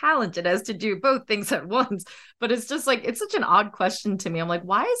so talented as to do both things at once. But it's just like, it's such an odd question to me. I'm like,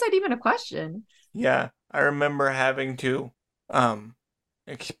 why is that even a question? Yeah, I remember having to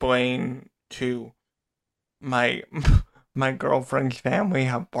explain to my my girlfriend's family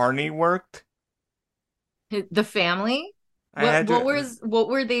how Barney worked. The family? What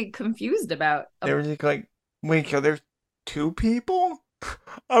were they confused about? They were just like, wait, so there's two people?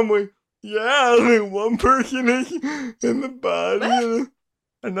 I'm like, yeah, like one person is in the body and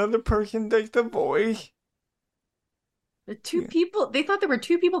another person does the voice. The two people, they thought there were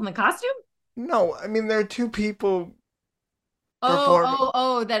two people in the costume? No, I mean there are two people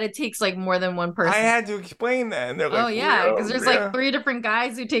performing. That it takes like more than one I person. had to explain that, and they're Oh like, yeah, because there's yeah. like 3 different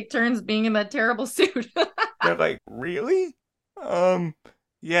guys who take turns being in that terrible suit. They're like, really?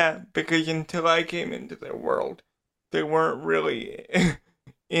 Yeah, because until I came into their world, they weren't really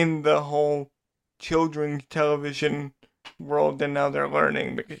in the whole children's television world, and now they're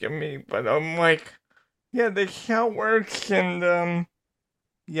learning because of me. But I'm like, yeah, this how it works, and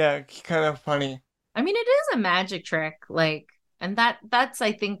yeah, it's kind of funny. I mean, it is a magic trick, like, and that's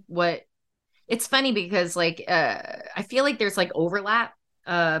I think what it's funny because like I feel like there's like overlap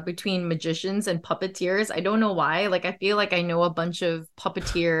between magicians and puppeteers. I don't know why. Like I feel like I know a bunch of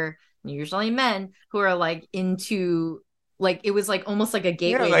puppeteer, usually men, who are like into like it was like almost like a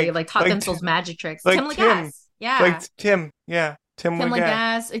gateway. They like taught themselves magic tricks. Like Tim Lagasse. Yeah. Like Tim. Yeah. Tim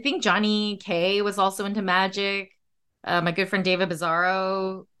Lagasse. I think Johnny Kay was also into magic. My good friend David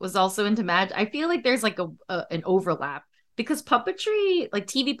Bizarro was also into magic. I feel like there's like an overlap because puppetry, like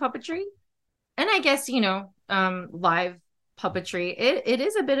TV puppetry, and I guess live puppetry, it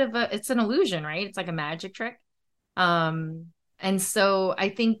is a bit of it's an illusion, right? It's like a magic trick. And so I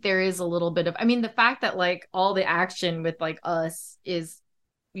think there is a little bit of, I mean, the fact that like all the action with like us is,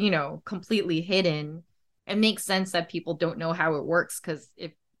 completely hidden, it makes sense that people don't know how it works because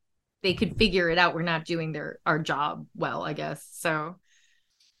if they could figure it out, we're not doing our job well, I guess. So,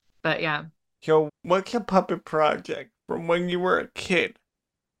 but yeah. So what's a puppet project from when you were a kid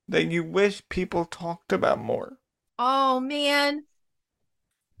that you wish people talked about more? Oh man.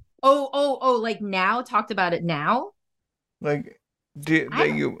 Oh, like now, talked about it now? Like, I think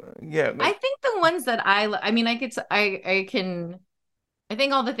the ones that I mean, I think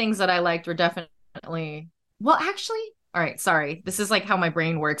all the things that I liked were definitely, well, actually, all right, sorry. This is like how my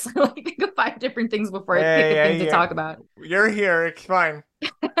brain works. I like think of 5 different things before I pick a thing to talk about. You're here, it's fine.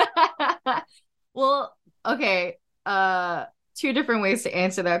 Well, okay. 2 different ways to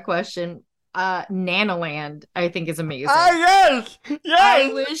answer that question. Nanoland, I think is amazing. Yes!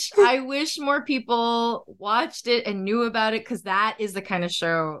 I wish more people watched it and knew about it because that is the kind of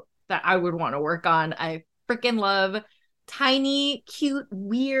show that I would want to work on. I freaking love tiny, cute,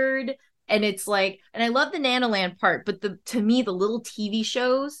 weird, and it's like, and I love the Nanoland part, but to me, the little TV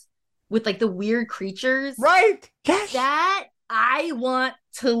shows with like the weird creatures, right? Yes. That I want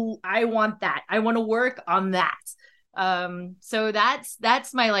that. I want to work on that. So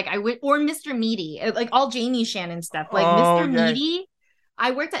that's my like or Mr. Meaty, like all Jamie Shannon stuff, like Mr. Meaty.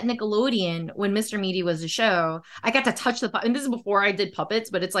 I worked at Nickelodeon when Mr. Meaty was a show. I got to touch the and this is before I did puppets,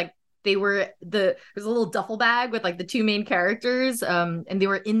 but it's like there's a little duffel bag with like the 2 main characters, and they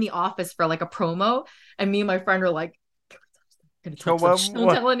were in the office for like a promo, and me and my friend were like, don't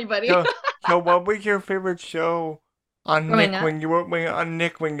tell anybody. So what was your favorite show on Nick when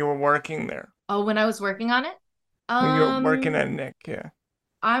you were working there? Oh, when I was working on it? When you were working at Nick, yeah.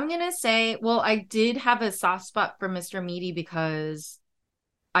 I'm gonna say, well, I did have a soft spot for Mr. Meaty because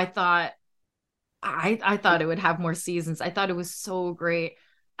I thought it would have more seasons. I thought it was so great.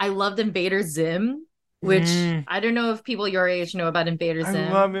 I loved Invader Zim, which I don't know if people your age know about Invader Zim.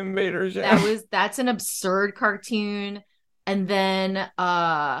 I love Invader Zim. That's an absurd cartoon. And then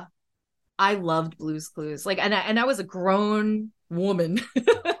I loved Blue's Clues. Like, and I was a grown woman,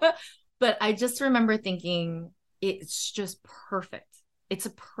 but I just remember thinking, it's just perfect. It's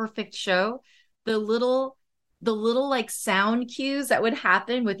a perfect show. The little like sound cues that would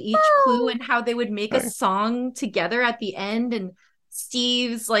happen with each clue and how they would make a song together at the end, and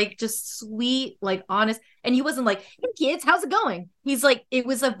Steve's like just sweet, like honest. And he wasn't like, hey kids, how's it going? He's like, it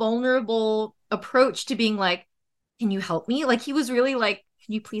was a vulnerable approach to being like, can you help me? Like he was really like,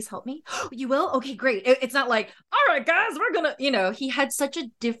 can you please help me? You will? Okay, great. It's not like, all right, guys, we're gonna, he had such a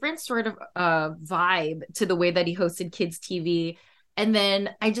different sort of vibe to the way that he hosted kids TV. And then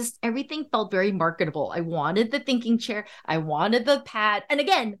everything felt very marketable. I wanted the thinking chair. I wanted the pad. And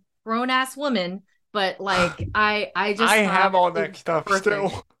again, grown ass woman, but like, I have all that stuff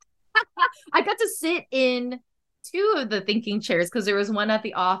still. I got to sit in 2 of the thinking chairs because there was one at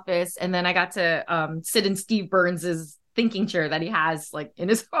the office, and then I got to sit in Steve Burns's thinking chair that he has like in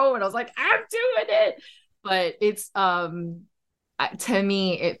his home, and I was like, I'm doing it. But it's to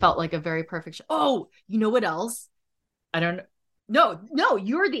me it felt like a very perfect show. Oh, you know what else? I don't know. No,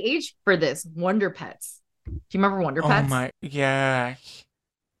 you're the age for this. Wonder Pets. Do you remember Wonder Pets? Oh my, yeah.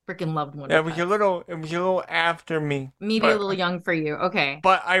 Freaking loved Wonder Pets. It was a little after me. Maybe a little young for you. Okay.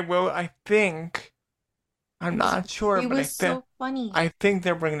 But I think I'm not sure. It was so funny. I think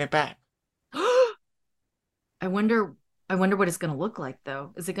they're bringing it back. I wonder I wonder what it's going to look like,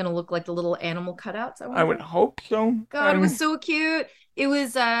 though. Is it going to look like the little animal cutouts? I would hope so. God, it was so cute. It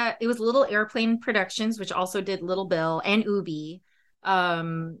was Little Airplane Productions, which also did Little Bill and Ubi. They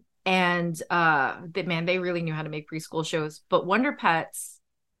really knew how to make preschool shows. But Wonder Pets,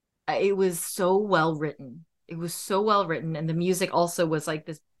 it was so well written. It was so well written, and the music also was like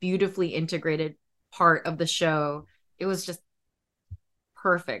this beautifully integrated part of the show. It was just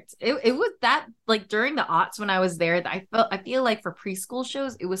perfect. It was that, like, during the aughts when I was there, I feel like for preschool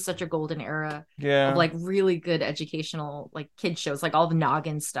shows it was such a golden era of like really good educational like kid shows. Like all the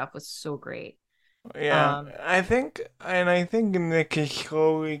Noggin stuff was so great. Yeah, I think Nick is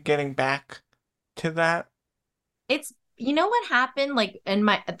slowly getting back to that. It's, you know what happened, like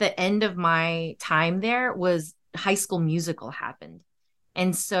at the end of my time there was High School Musical happened.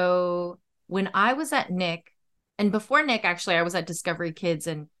 And so when I was at Nick, and before Nick, actually, I was at Discovery Kids,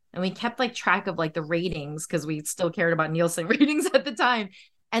 and we kept like track of like the ratings because we still cared about Nielsen ratings at the time.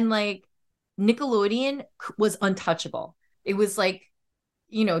 And like Nickelodeon was untouchable. It was like,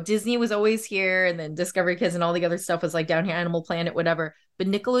 you know, Disney was always here, and then Discovery Kids and all the other stuff was like down here, Animal Planet, whatever. But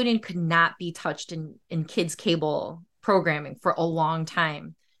Nickelodeon could not be touched in kids' cable programming for a long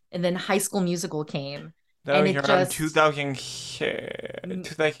time. And then High School Musical came. That was around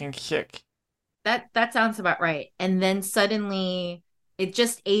 2006. That sounds about right. And then suddenly it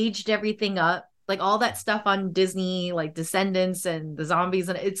just aged everything up. Like all that stuff on Disney, like Descendants and the zombies,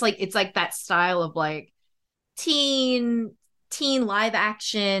 and it's like that style of like teen live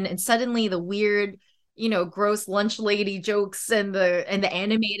action, and suddenly the weird, you know, gross lunch lady jokes and the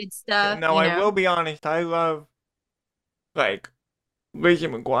animated stuff. No, I will be honest, I love like Lizzie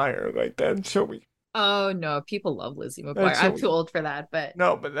McGuire, like that show. Oh no, people love Lizzie McGuire. I'm too old for that, but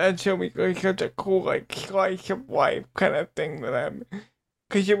no, but that show was like such a cool like slice of life kind of thing that I'm,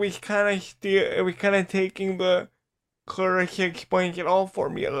 because it was kind of taking the Clarissa explains it all for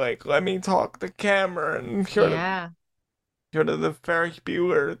me, like let me talk the camera, and sort of the Ferris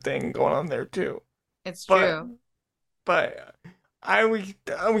Bueller thing going on there too. It's true. But I was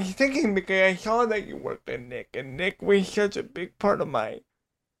thinking, because I saw that you worked at Nick, and Nick was such a big part of my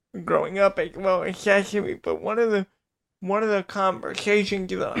growing up as well as Sesame. But one of the conversations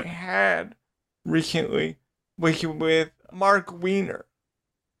that I had recently was with Mark Weiner,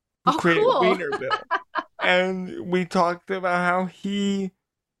 who created cool. Weinerville, and we talked about how he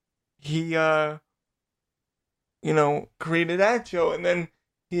created that show, and then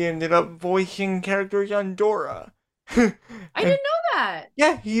he ended up voicing characters on Dora. I didn't know that.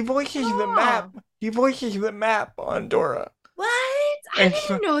 Yeah, he voices the map. He voices the map on Dora. What? I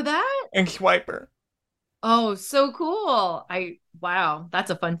didn't know that. And Swiper. Oh, so cool. Wow, that's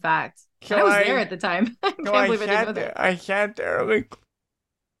a fun fact. So I was there at the time. I can't believe I didn't know that. I sat there like,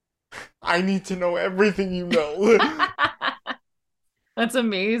 I need to know everything you know. That's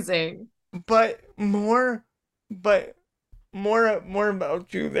amazing. But more about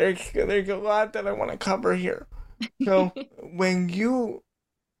you. There's a lot that I want to cover here. So when you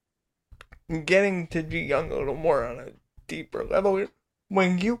getting to Ji Young a little more on a deeper level,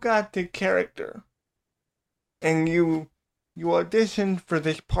 when you got the character and you auditioned for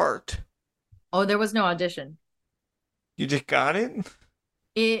this part. Oh, there was no audition. You just got it?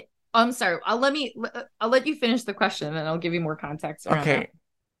 I'm sorry. I'll let you finish the question, and then I'll give you more context around that.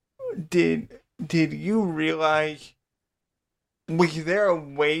 Did you realize, was there a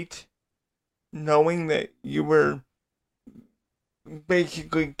weight knowing that you were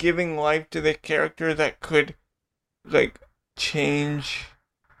basically giving life to the character that could like change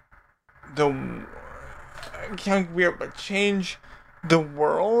the, it sounds weird, but change the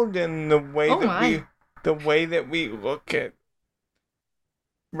world and the way that we look at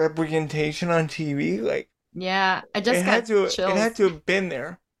representation on TV? Like, yeah, I just got chills. It had to have been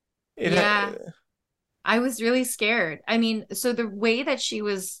there. I was really scared. I mean, so the way that she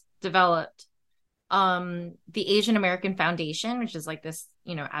was developed, the Asian American Foundation, which is like this,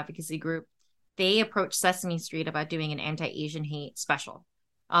 you know, advocacy group, they approached Sesame Street about doing an anti-Asian hate special.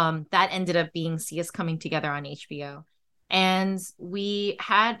 That ended up being See Us Coming Together on HBO. And we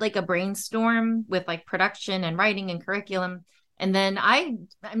had like a brainstorm with like production and writing and curriculum. And then I'm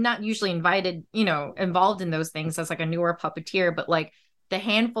not usually involved in those things as like a newer puppeteer, but like the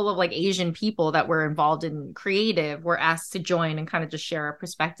handful of like Asian people that were involved in creative were asked to join and kind of just share our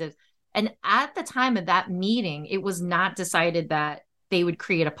perspectives. And at the time of that meeting, it was not decided that they would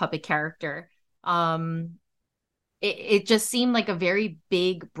create a puppet character. It just seemed like a very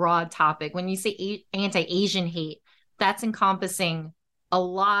big, broad topic. When you say anti-Asian hate, that's encompassing a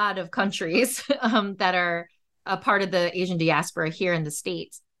lot of countries that are a part of the Asian diaspora here in the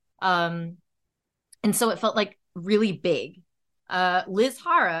States. And so it felt like really big. Liz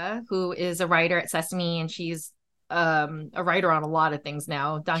Hara, who is a writer at Sesame, and she's a writer on a lot of things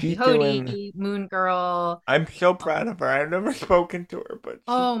now. Don She's Quixote, doing- Moon Girl. I'm so proud of her. I've never spoken to her, but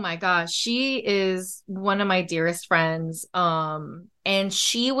Oh my gosh, she is one of my dearest friends. And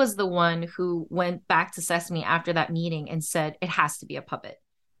she was the one who went back to Sesame after that meeting and said it has to be a puppet.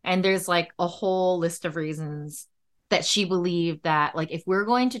 And there's like a whole list of reasons that she believed that, like, if we're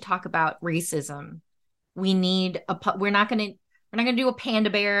going to talk about racism, we need we're not gonna do a panda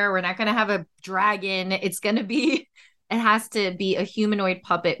bear. We're not gonna have a dragon. It has to be a humanoid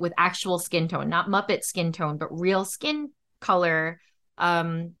puppet with actual skin tone, not Muppet skin tone, but real skin color.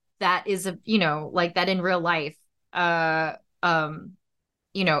 That is like that in real life.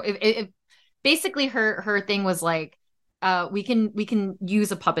 If basically her thing was like, we can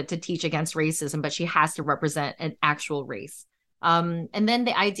use a puppet to teach against racism, but she has to represent an actual race. And then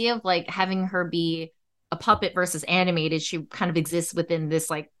the idea of like having her be a puppet versus animated, she kind of exists within this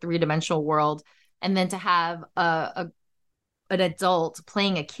like three-dimensional world. And then to have an adult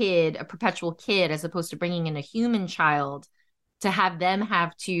playing a kid, a perpetual kid, as opposed to bringing in a human child, to have them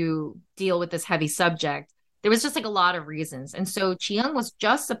have to deal with this heavy subject. There was just like a lot of reasons. And so Chi-Young was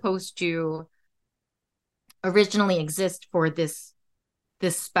just supposed to originally exist for this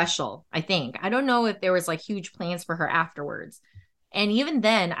special, I think. I don't know if there was like huge plans for her afterwards. And even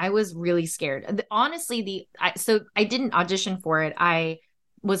then, I was really scared. Honestly, so I didn't audition for it. I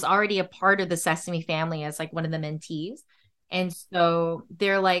was already a part of the Sesame family as like one of the mentees. And so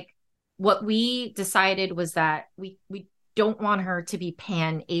they're like, what we decided was that we don't want her to be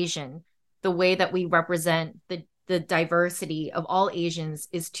pan-Asian. The way that we represent the diversity of all Asians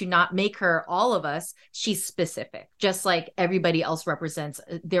is to not make her all of us. She's specific, just like everybody else represents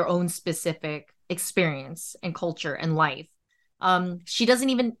their own specific experience and culture and life. She doesn't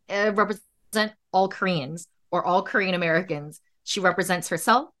even represent all Koreans or all Korean Americans. She represents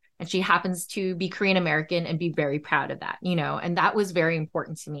herself, and she happens to be Korean American and be very proud of that, and that was very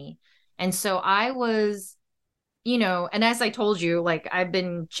important to me. And so I was, and as I told you, like, I've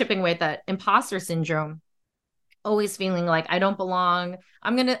been chipping away at that imposter syndrome, always feeling like I don't belong.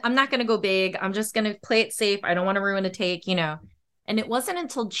 I'm not gonna go big. I'm just gonna play it safe. I don't want to ruin a take, And it wasn't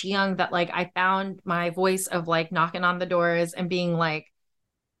until Chi-Young that like I found my voice of like knocking on the doors and being like,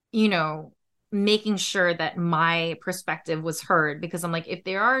 making sure that my perspective was heard, because I'm like, if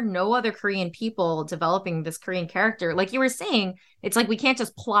there are no other Korean people developing this Korean character, like you were saying, it's like we can't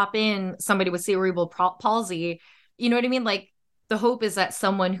just plop in somebody with cerebral palsy. You know what I mean? Like, the hope is that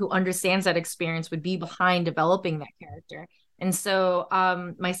someone who understands that experience would be behind developing that character. And so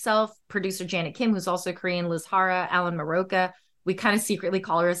myself, producer Janet Kim, who's also Korean, Liz Hara, Alan Maroka, we kind of secretly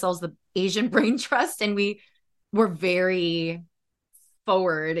call ourselves the Asian Brain Trust. And we were very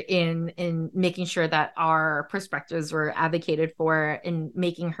forward in making sure that our perspectives were advocated for and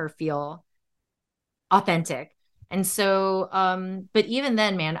making her feel authentic. And so, but even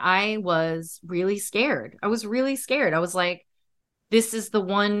then, man, I was really scared. I was like, this is the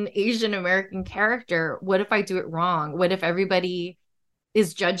one Asian American character. What if I do it wrong? What if everybody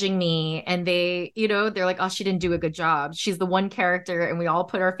is judging me and they're like, oh, she didn't do a good job. She's the one character and we all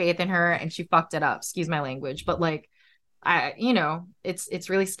put our faith in her and she fucked it up. Excuse my language. But like, it's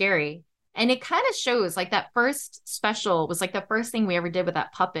really scary. And it kind of shows, like, that first special was like the first thing we ever did with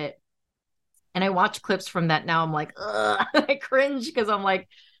that puppet. And I watch clips from that now. I'm like, ugh, I cringe because I'm like,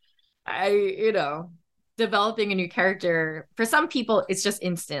 developing a new character. For some people, it's just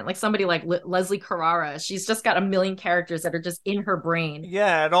instant. Like somebody like Leslie Carrara, she's just got a million characters that are just in her brain.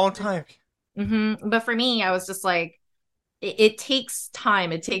 Yeah, at all times. Mm-hmm. But for me, I was just like, it takes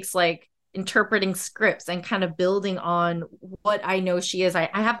time. It takes like interpreting scripts and kind of building on what I know she is. I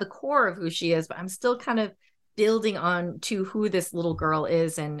have the core of who she is, but I'm still kind of building on to who this little girl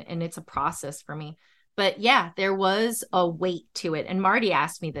is. And it's a process for me. But yeah, there was a weight to it. And Marty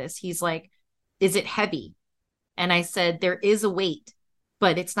asked me this. He's like, is it heavy? And I said, there is a weight,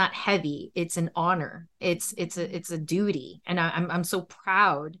 but it's not heavy. It's an honor. It's a duty. And I'm so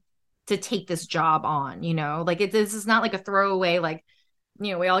proud to take this job on, like this is not like a throwaway, like,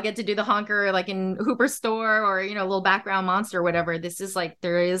 we all get to do the honker, like in Hooper Store or, a little background monster or whatever. This is like,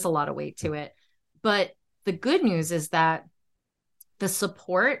 there is a lot of weight to it. But the good news is that the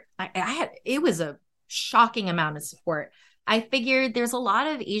support, it was a shocking amount of support. I figured there's a lot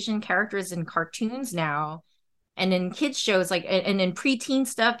of Asian characters in cartoons now and in kids shows, like, and in preteen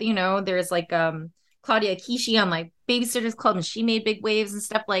stuff, there's like Claudia Kishi on like Babysitter's Club, and she made big waves and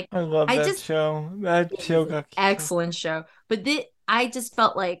stuff. Like, I love that show. That show got excellent show. But I just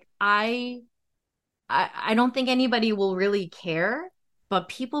felt like I don't think anybody will really care but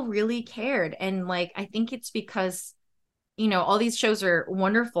people really cared. And like, I think it's because, all these shows are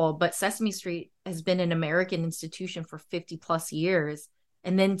wonderful, but Sesame Street has been an American institution for 50 plus years.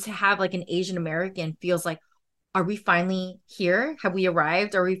 And then to have like an Asian American feels like, are we finally here? Have we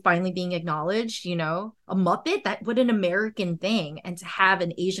arrived? Are we finally being acknowledged? A Muppet, that what an American thing. And to have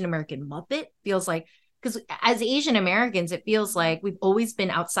an Asian American Muppet feels like, because as Asian Americans, it feels like we've always been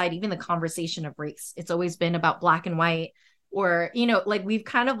outside even the conversation of race. It's always been about black and white, or, like we've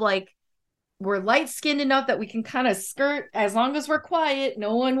kind of like, we're light skinned enough that we can kind of skirt as long as we're quiet.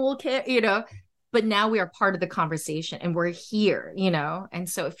 No one will care, but now we are part of the conversation and we're here, and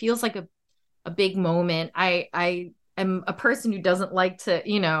so it feels like a big moment. I am a person who doesn't like to,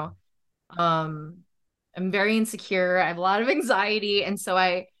 I'm very insecure. I have a lot of anxiety. And so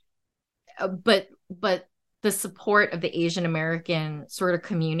but the support of the Asian American sort of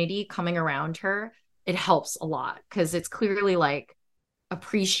community coming around her, it helps a lot because it's clearly like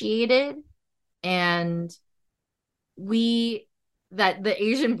appreciated. And that the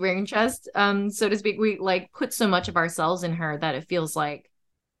Asian brain trust, so to speak, we like put so much of ourselves in her that it feels like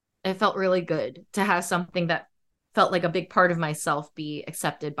it felt really good to have something that felt like a big part of myself be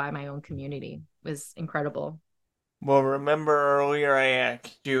accepted by my own community. It was incredible. Well, remember earlier I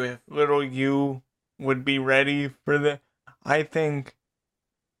asked you if little you would be ready for I think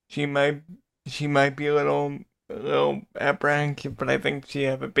she might be a little apprehensive, but I think she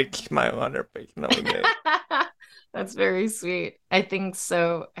have a big smile on her face knowing it. That's very sweet. I think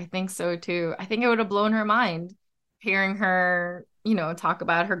so. I think so too. I think it would have blown her mind hearing her, talk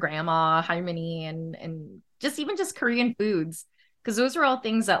about her grandma, Harmony, and just Korean foods. Because those are all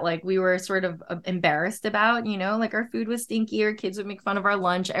things that like we were sort of embarrassed about, like our food was stinky, or kids would make fun of our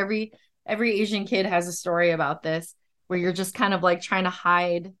lunch. Every Asian kid has a story about this where you're just kind of like trying to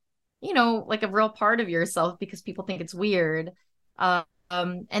hide, like a real part of yourself because people think it's weird. And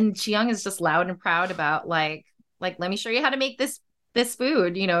Chiyoung is just loud and proud about like, let me show you how to make this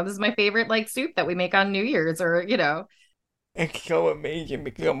food. This is my favorite like soup that we make on New Year's, or, It's so amazing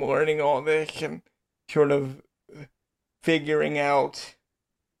because I'm learning all this and sort of figuring out,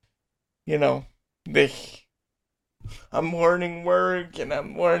 this. I'm learning words and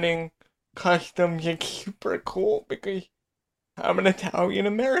I'm learning customs. It's super cool because I'm an Italian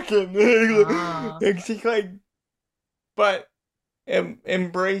American. It's just like, but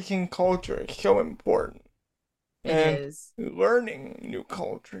embracing culture is so important. It and is. Learning new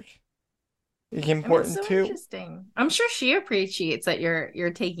cultures is important so too. Interesting. I'm sure she appreciates that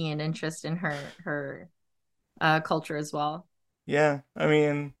you're taking an interest in her culture as well. Yeah, I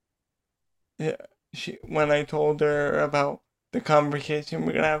mean, when I told her about the conversation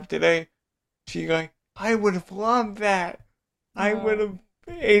we're gonna have today, she's like, "I would have loved that. I would have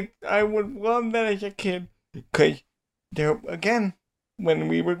loved that as a kid." Because there again, when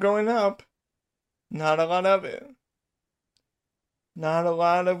we were growing up, not a lot of it. Not a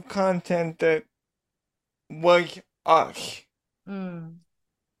lot of content that was us. Mm.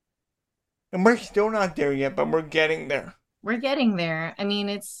 And we're still not there yet, but we're getting there. We're getting there. I mean,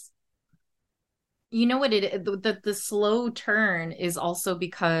 it's, what the slow turn is also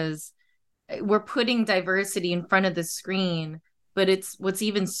because we're putting diversity in front of the screen, but it's what's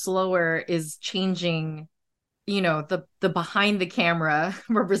even slower is changing, the behind the camera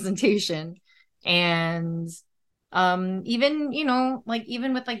representation. And even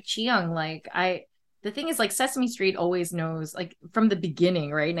even with like Chiyoung, like the thing is like Sesame Street always knows, like from the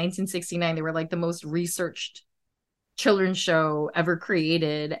beginning, right? 1969, they were like the most researched children's show ever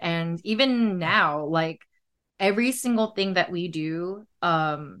created. And even now, like every single thing that we do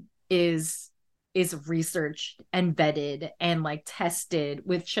is researched and vetted and like tested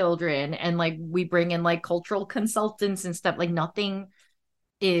with children, and like we bring in like cultural consultants and stuff. Like nothing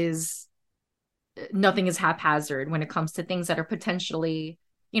is haphazard when it comes to things that are potentially,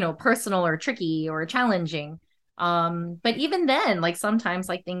 personal or tricky or challenging. But even then, like sometimes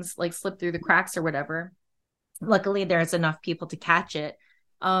like things like slip through the cracks or whatever. Luckily, there's enough people to catch it.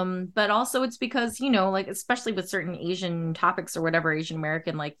 But also it's because, like especially with certain Asian topics or whatever, Asian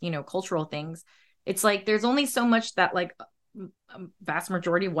American, like, cultural things, it's like there's only so much that like a vast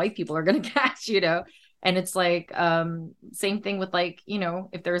majority of white people are going to catch, and it's like same thing with like,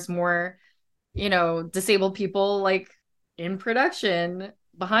 if there's more disabled people like in production,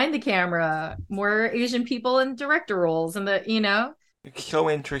 behind the camera, more Asian people in director roles, and It's so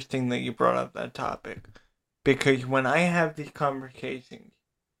interesting that you brought up that topic, because when I have these conversations,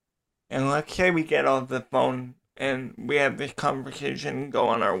 and let's say we get off the phone and we have this conversation and go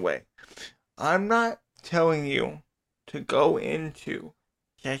on our way, I'm not telling you to go into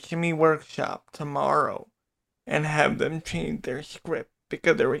Sesame Workshop tomorrow and have them change their script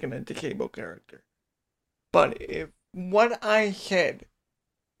because they were gonna disable character. But if what I said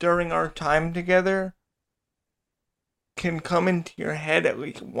during our time together can come into your head at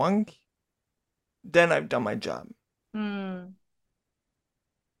least once, then I've done my job.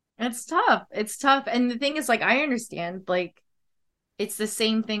 It's tough. It's tough. And the thing is, like, I understand, like, it's the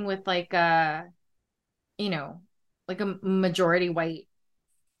same thing with like you know, like a majority white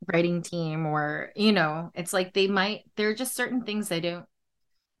writing team, or it's like there are just certain things they don't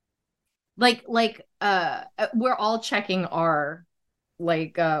like we're all checking our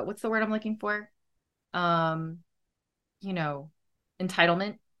like what's the word I'm looking for? um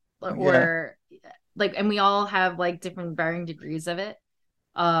Entitlement, or like, and we all have like different varying degrees of it.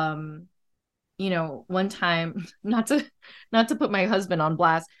 One time, not to put my husband on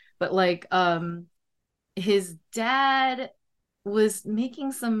blast, but like his dad was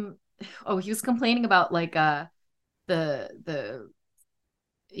making some he was complaining about like the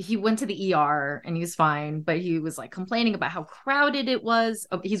he went to the ER and he was fine, but he was like complaining about how crowded it was.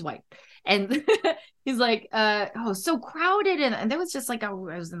 Oh, he's white. And he's like, so crowded. And there was just like, I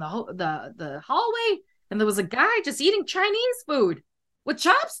was in the hallway and there was a guy just eating Chinese food with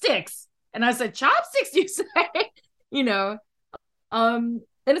chopsticks. And I said, chopsticks, you say?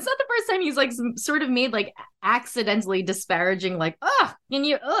 And it's not the first time he's like sort of made like accidentally disparaging, like, can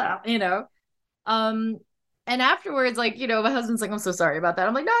you, and afterwards, like, my husband's like, I'm so sorry about that.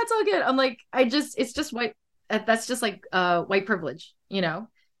 I'm like, no, it's all good. I'm like, it's just white. That's just like white privilege,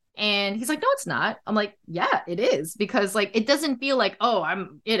 And he's like, no, it's not. I'm like, yeah, it is. Because like, it doesn't feel like, oh,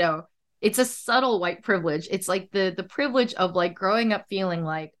 I'm, it's a subtle white privilege. It's like the privilege of like growing up feeling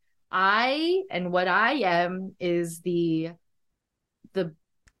like what I am is the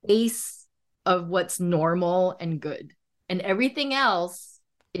base of what's normal and good. And everything else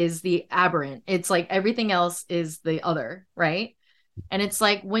is the aberrant. It's like everything else is the other, right? And it's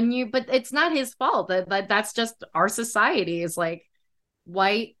like but it's not his fault. That's just our society is like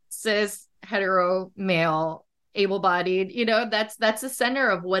white, cis, hetero, male, able-bodied, that's the center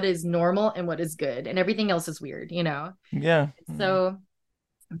of what is normal and what is good, and everything else is weird, Yeah. So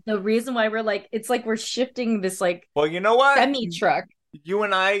the reason why we're like, it's like we're shifting this like, well, you know what, semi truck. You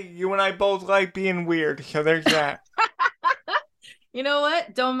and I both like being weird, so there's that. You know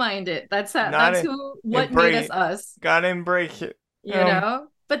what? Don't mind it. What made us. Gotta embrace it.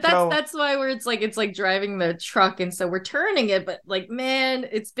 But that's why it's like driving the truck, and so we're turning it, but like, man,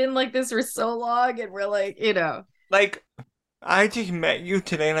 it's been like this for so long, and we're like, like, I just met you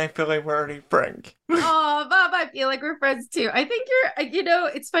today and I feel like we're already friends. Oh, Bob, I feel like we're friends too. I think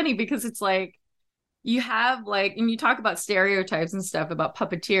it's funny because it's like, you have like, and you talk about stereotypes and stuff about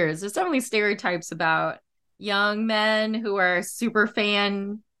puppeteers. There's definitely stereotypes about young men who are super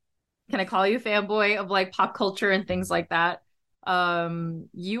fan, can I call you fanboy of like pop culture and things like that.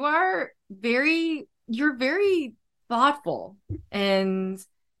 You're very thoughtful, and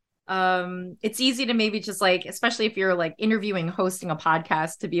it's easy to maybe just like, especially if you're like hosting a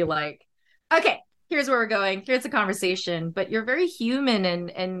podcast, to be like, okay, here's where we're going, here's the conversation, but you're very human,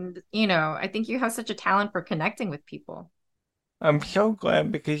 and I think you have such a talent for connecting with people. I'm so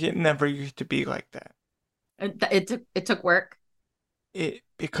glad, because it never used to be like that. It took work.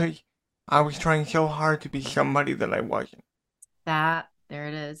 Because I was trying so hard to be somebody that I wasn't. There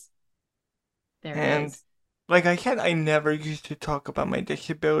it is. And like I said, I never used to talk about my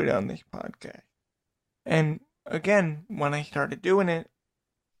disability on this podcast. And again, when I started doing it,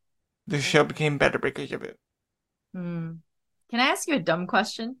 the show became better because of it. Can I ask you a dumb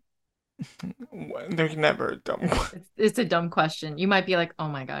question? There's never a dumb question. It's a dumb question. You might be like, oh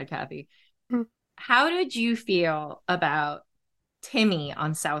my God, Kathy. How did you feel about Timmy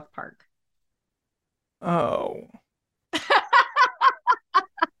on South Park? Oh.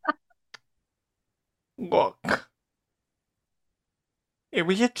 Look. It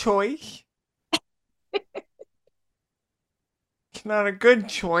was a choice. It's not a good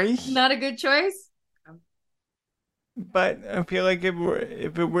choice. Not a good choice? But I feel like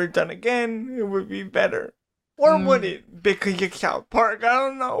if it were done again, it would be better. Or would it? Because it's South Park. I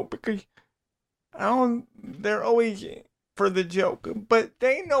don't know. Because they're always for the joke. But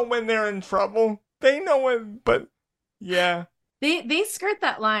they know when they're in trouble. They know when, but yeah. They skirt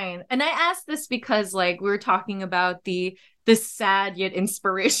that line. And I asked this because like we were talking about the sad yet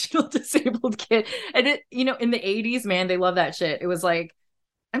inspirational disabled kid. And it, in the 80s, man, they love that shit. It was like,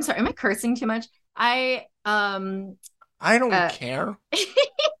 I'm sorry, am I cursing too much? I don't care.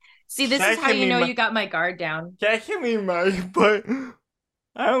 See, this is how you got my guard down. That can be Mike, but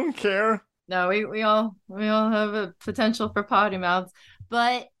I don't care. No, we all have a potential for potty mouths.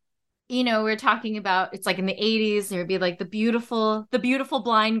 But we're talking about, it's like in the 80s, there would be like the beautiful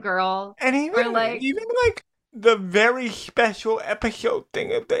blind girl. And Or like even like the very special episode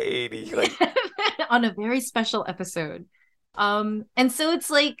thing of the 80s. Like, on a very special episode. And so it's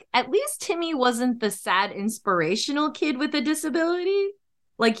like, at least Timmy wasn't the sad inspirational kid with a disability.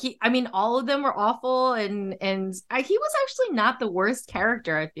 Like all of them were awful, and he was actually not the worst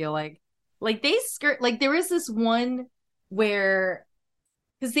character, I feel like. Like there was this one where,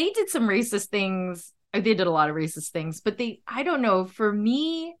 because they did some racist things, or they did a lot of racist things, but I don't know, for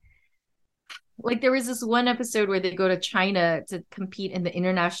me, like there was this one episode where they go to China to compete in the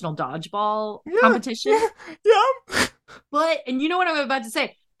international dodgeball competition. Yeah. But, and you know what I'm about to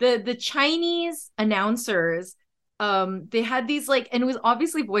say, the Chinese announcers, they had these like, and it was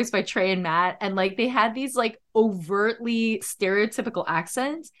obviously voiced by Trey and Matt, and like they had these like overtly stereotypical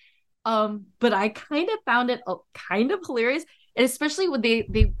accents. But I kind of found it kind of hilarious, and especially when they're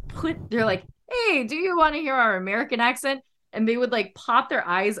like, "Hey, do you want to hear our American accent?" And they would like pop their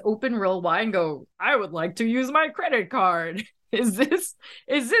eyes open real wide and go, "I would like to use my credit card. Is this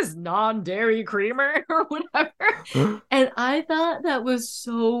non-dairy creamer or whatever?" And I thought that was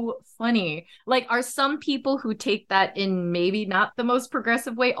so funny. Like, are some people who take that in maybe not the most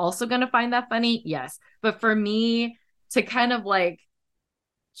progressive way also going to find that funny? Yes. But for me to kind of like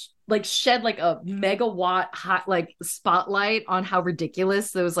shed like a megawatt hot like spotlight on how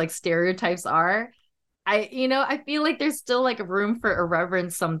ridiculous those like stereotypes are, I feel like there's still like a room for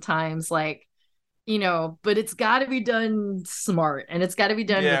irreverence sometimes, like, but it's got to be done smart, and it's got to be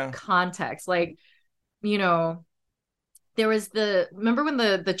done with context. Like, there was remember when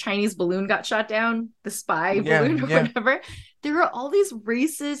the Chinese balloon got shot down, the spy balloon or whatever? There were all these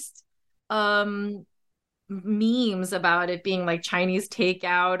racist memes about it being like Chinese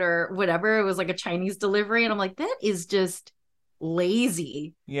takeout or whatever. It was like a Chinese delivery, and I'm like, that is just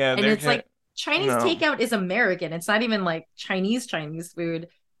lazy. Yeah, and it's like Chinese takeout is American. It's not even like Chinese food.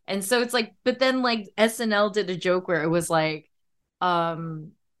 And so it's like, but then like SNL did a joke where it was like,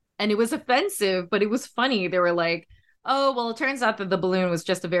 and it was offensive, but it was funny. They were like, "Oh, well, it turns out that the balloon was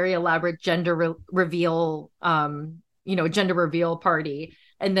just a very elaborate gender reveal party."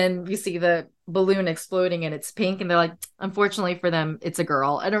 And then you see the balloon exploding and it's pink, and they're like, "Unfortunately for them, it's a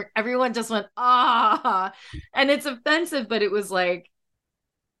girl." And everyone just went, "Ah," and it's offensive, but it was like,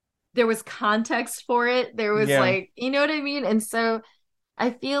 there was context for it. There was like, you know what I mean? And so I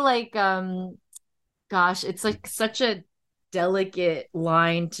feel like, gosh, it's like such a delicate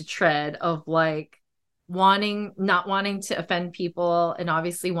line to tread of like not wanting to offend people, and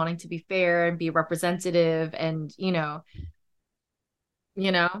obviously wanting to be fair and be representative, and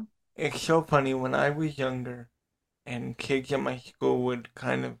It's so funny, when I was younger and kids in my school would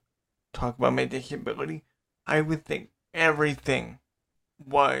kind of talk about my disability, I would think everything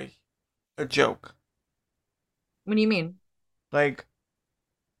was a joke. What do you mean? Like,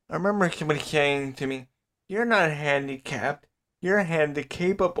 I remember somebody saying to me, "You're not handicapped, you're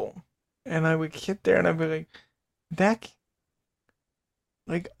handicapable." And I would sit there and I'd be like, "That,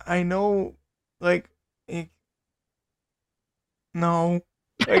 like, I know, like, no,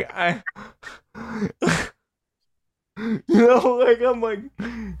 like, like, I'm like,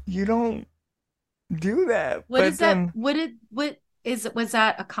 you don't do that." Was that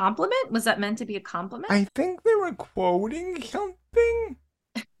a compliment? Was that meant to be a compliment? I think they were quoting something.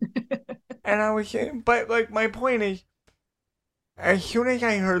 And I was saying, but like, my point is, as soon as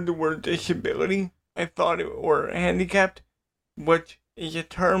I heard the word disability, I thought or handicapped, which is a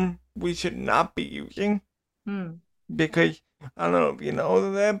term we should not be using. Because, I don't know if you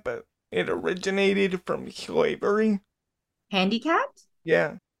know that, but it originated from slavery. Handicapped?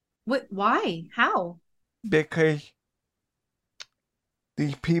 Yeah. What? Why? How? Because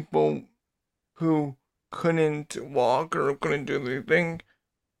these people who couldn't walk or couldn't do anything,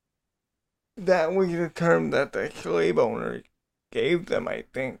 that was the term that the slave owners gave them, I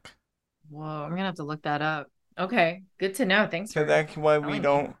think. Whoa, I'm gonna have to look that up. Okay, good to know. Thanks So for that's why we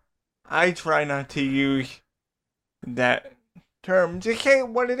don't. I try not to use that term. Just say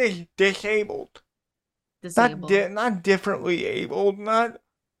what it is: disabled. Not differently abled. Not.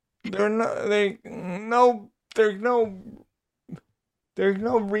 There's no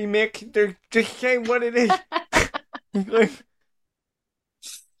remix. Just say what it is. Like,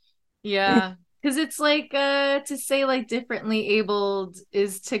 yeah, because it's like to say like differently abled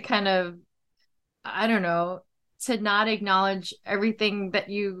is to kind of, I don't know, to not acknowledge everything that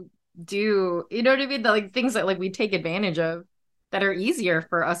you do. You know what I mean? Like things that like we take advantage of that are easier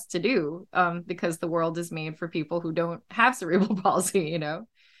for us to do, because the world is made for people who don't have cerebral palsy.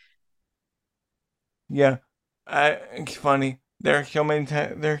 Yeah, it's funny. there are so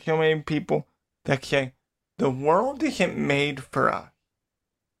many people that say the world isn't made for us.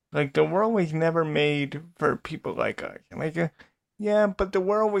 Like, the world was never made for people like us. Like, yeah, but the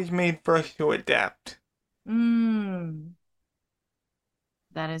world was made for us to adapt.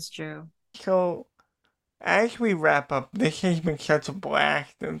 That is true. So, as we wrap up, this has been such a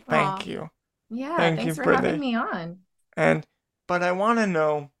blast, and thank Aw. you. Yeah, Thank thanks you for for having this. me on. But I want to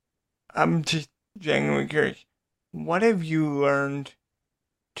know, I'm just genuinely curious, what have you learned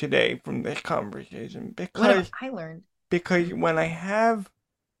today from this conversation? What have I learned? Because when I have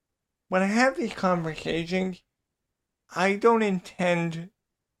these conversations, I don't intend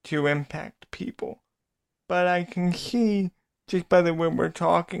to impact people, but I can see just by the way we're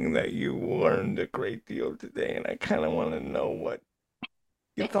talking that you learned a great deal today, and I kind of want to know what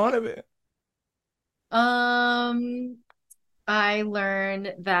you thought of it. I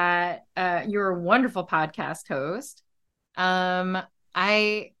learned that you're a wonderful podcast host. I'm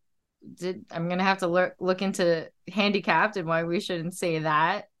gonna have to look into handicapped and why we shouldn't say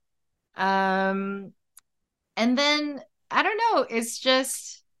that. And then I don't know, it's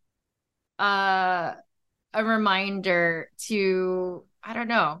just a reminder to, I don't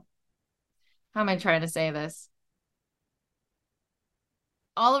know, how am I trying to say this?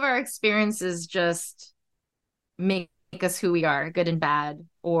 All of our experiences just make us who we are, good and bad,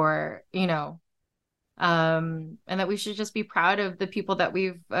 or and that we should just be proud of the people that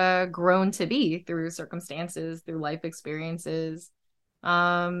we've grown to be through circumstances, through life experiences.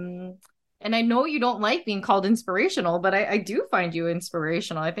 And I know you don't like being called inspirational, but I do find you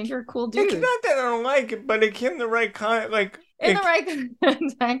inspirational. I think you're a cool dude. It's not that I don't like it, but it's in the right kind, like in the right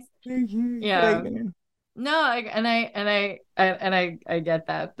context. Yeah. Like, No, I get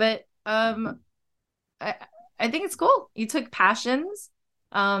that, but I think it's cool. You took passions.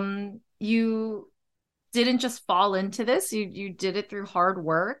 You didn't just fall into this. You did it through hard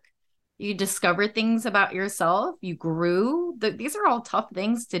work. You discovered things about yourself. You grew. These are all tough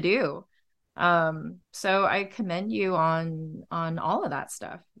things to do. So I commend you on all of that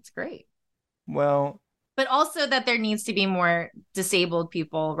stuff. It's great. Well, but also that there needs to be more disabled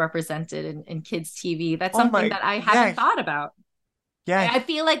people represented in kids TV. That's something that I haven't thought about. Yeah, I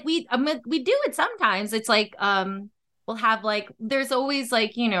feel like we do it sometimes. It's like we'll have like, there's always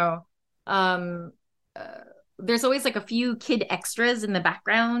like, there's always like a few kid extras in the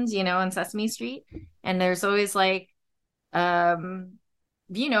background, on Sesame Street, and there's always like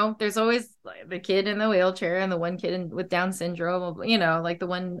there's always like the kid in the wheelchair and the one kid with Down syndrome, like the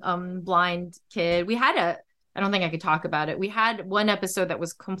one blind kid. I don't think I could talk about it. We had one episode that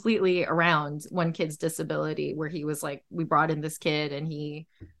was completely around one kid's disability, where he was like, we brought in this kid, and he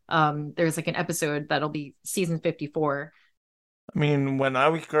there's like an episode that'll be season 54. I mean, when I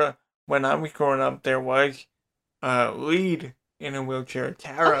was growing up, there was a lead in a wheelchair,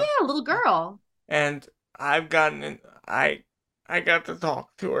 Tara. Oh yeah, a little girl. And I got to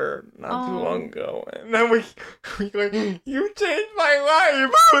talk to her not too long ago, and I was like, "You changed my life."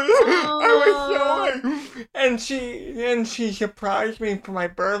 I was so like, and she surprised me for my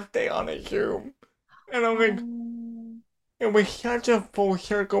birthday on a Zoom, and I'm like, it was such a full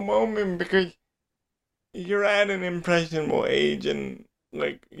circle moment, because you're at an impressionable age, and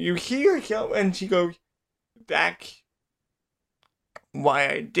like you see yourself, and she goes, "That's why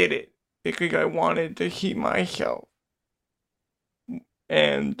I did it, because I wanted to see myself."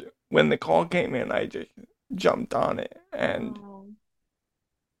 And when the call came in, I just jumped on it, and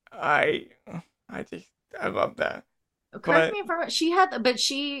I love that. Correct me if I'm wrong. She had,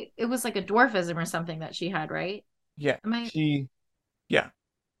 it was like a dwarfism or something that she had, right? Yeah.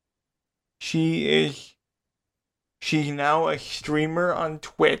 She's now a streamer on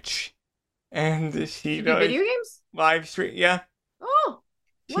Twitch, and she does video games, live stream. Yeah. Oh,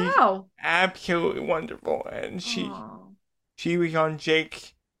 wow! She's absolutely wonderful, and she was on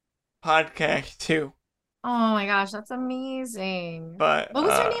Jake's podcast too. Oh my gosh, that's amazing. But what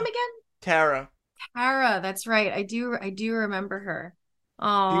was her name again? Tara. Tara, that's right. I do remember her.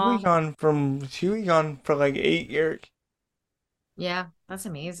 Oh. She was on for like 8 years. Yeah, that's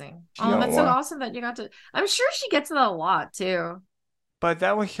amazing. That's so awesome that you got to. I'm sure she gets that a lot too. But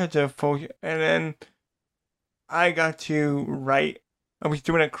that was such a full. And then I got to write. I was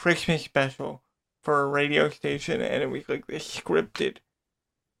doing a Christmas special for a radio station, and it was like this scripted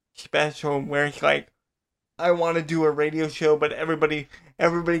special where it's like, I want to do a radio show, but everybody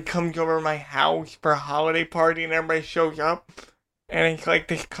comes over to my house for a holiday party, and everybody shows up, and it's like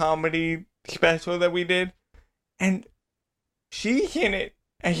this comedy special that we did, and she's in it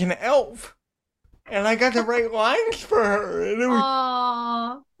as an elf, And I got to write lines for her. And it was,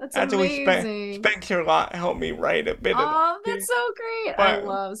 Oh, that's actually, amazing. Spencer Lott helped me write a bit of Oh, it. that's so great. I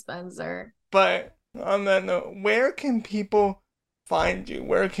love Spencer. But on that note, where can people find you?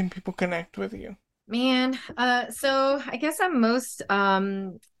 Where can people connect with you? Man, so I guess I'm most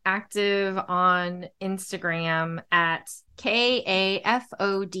active on Instagram at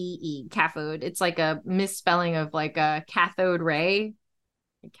KAFODE, cathode. It's like a misspelling of like a cathode ray.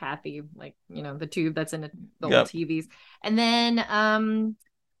 Kathy, like, you know, the tube that's in the old TVs. And then I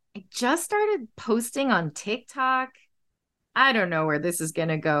just started posting on TikTok. I don't know where this is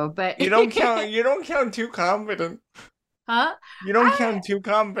gonna go, but you don't count too confident. Huh? You don't count too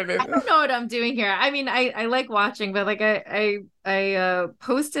confident. I don't know what I'm doing here. I mean, I like watching, but like I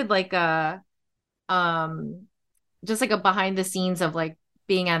posted like a just like a behind the scenes of like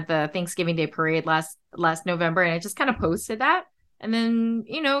being at the Thanksgiving Day parade last November, and I just kind of posted that, and then,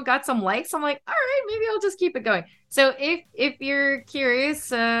 you know, got some likes. I'm like, all right, maybe I'll just keep it going. So if you're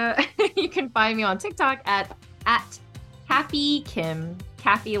curious, you can find me on TikTok at Kathy Kim.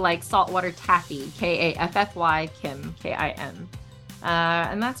 Kathy like saltwater taffy, Kaffy, Kim, Kim.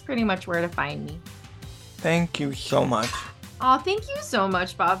 And that's pretty much where to find me. Thank you so much. Oh, thank you so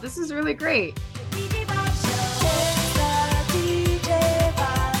much, Bob. This is really great.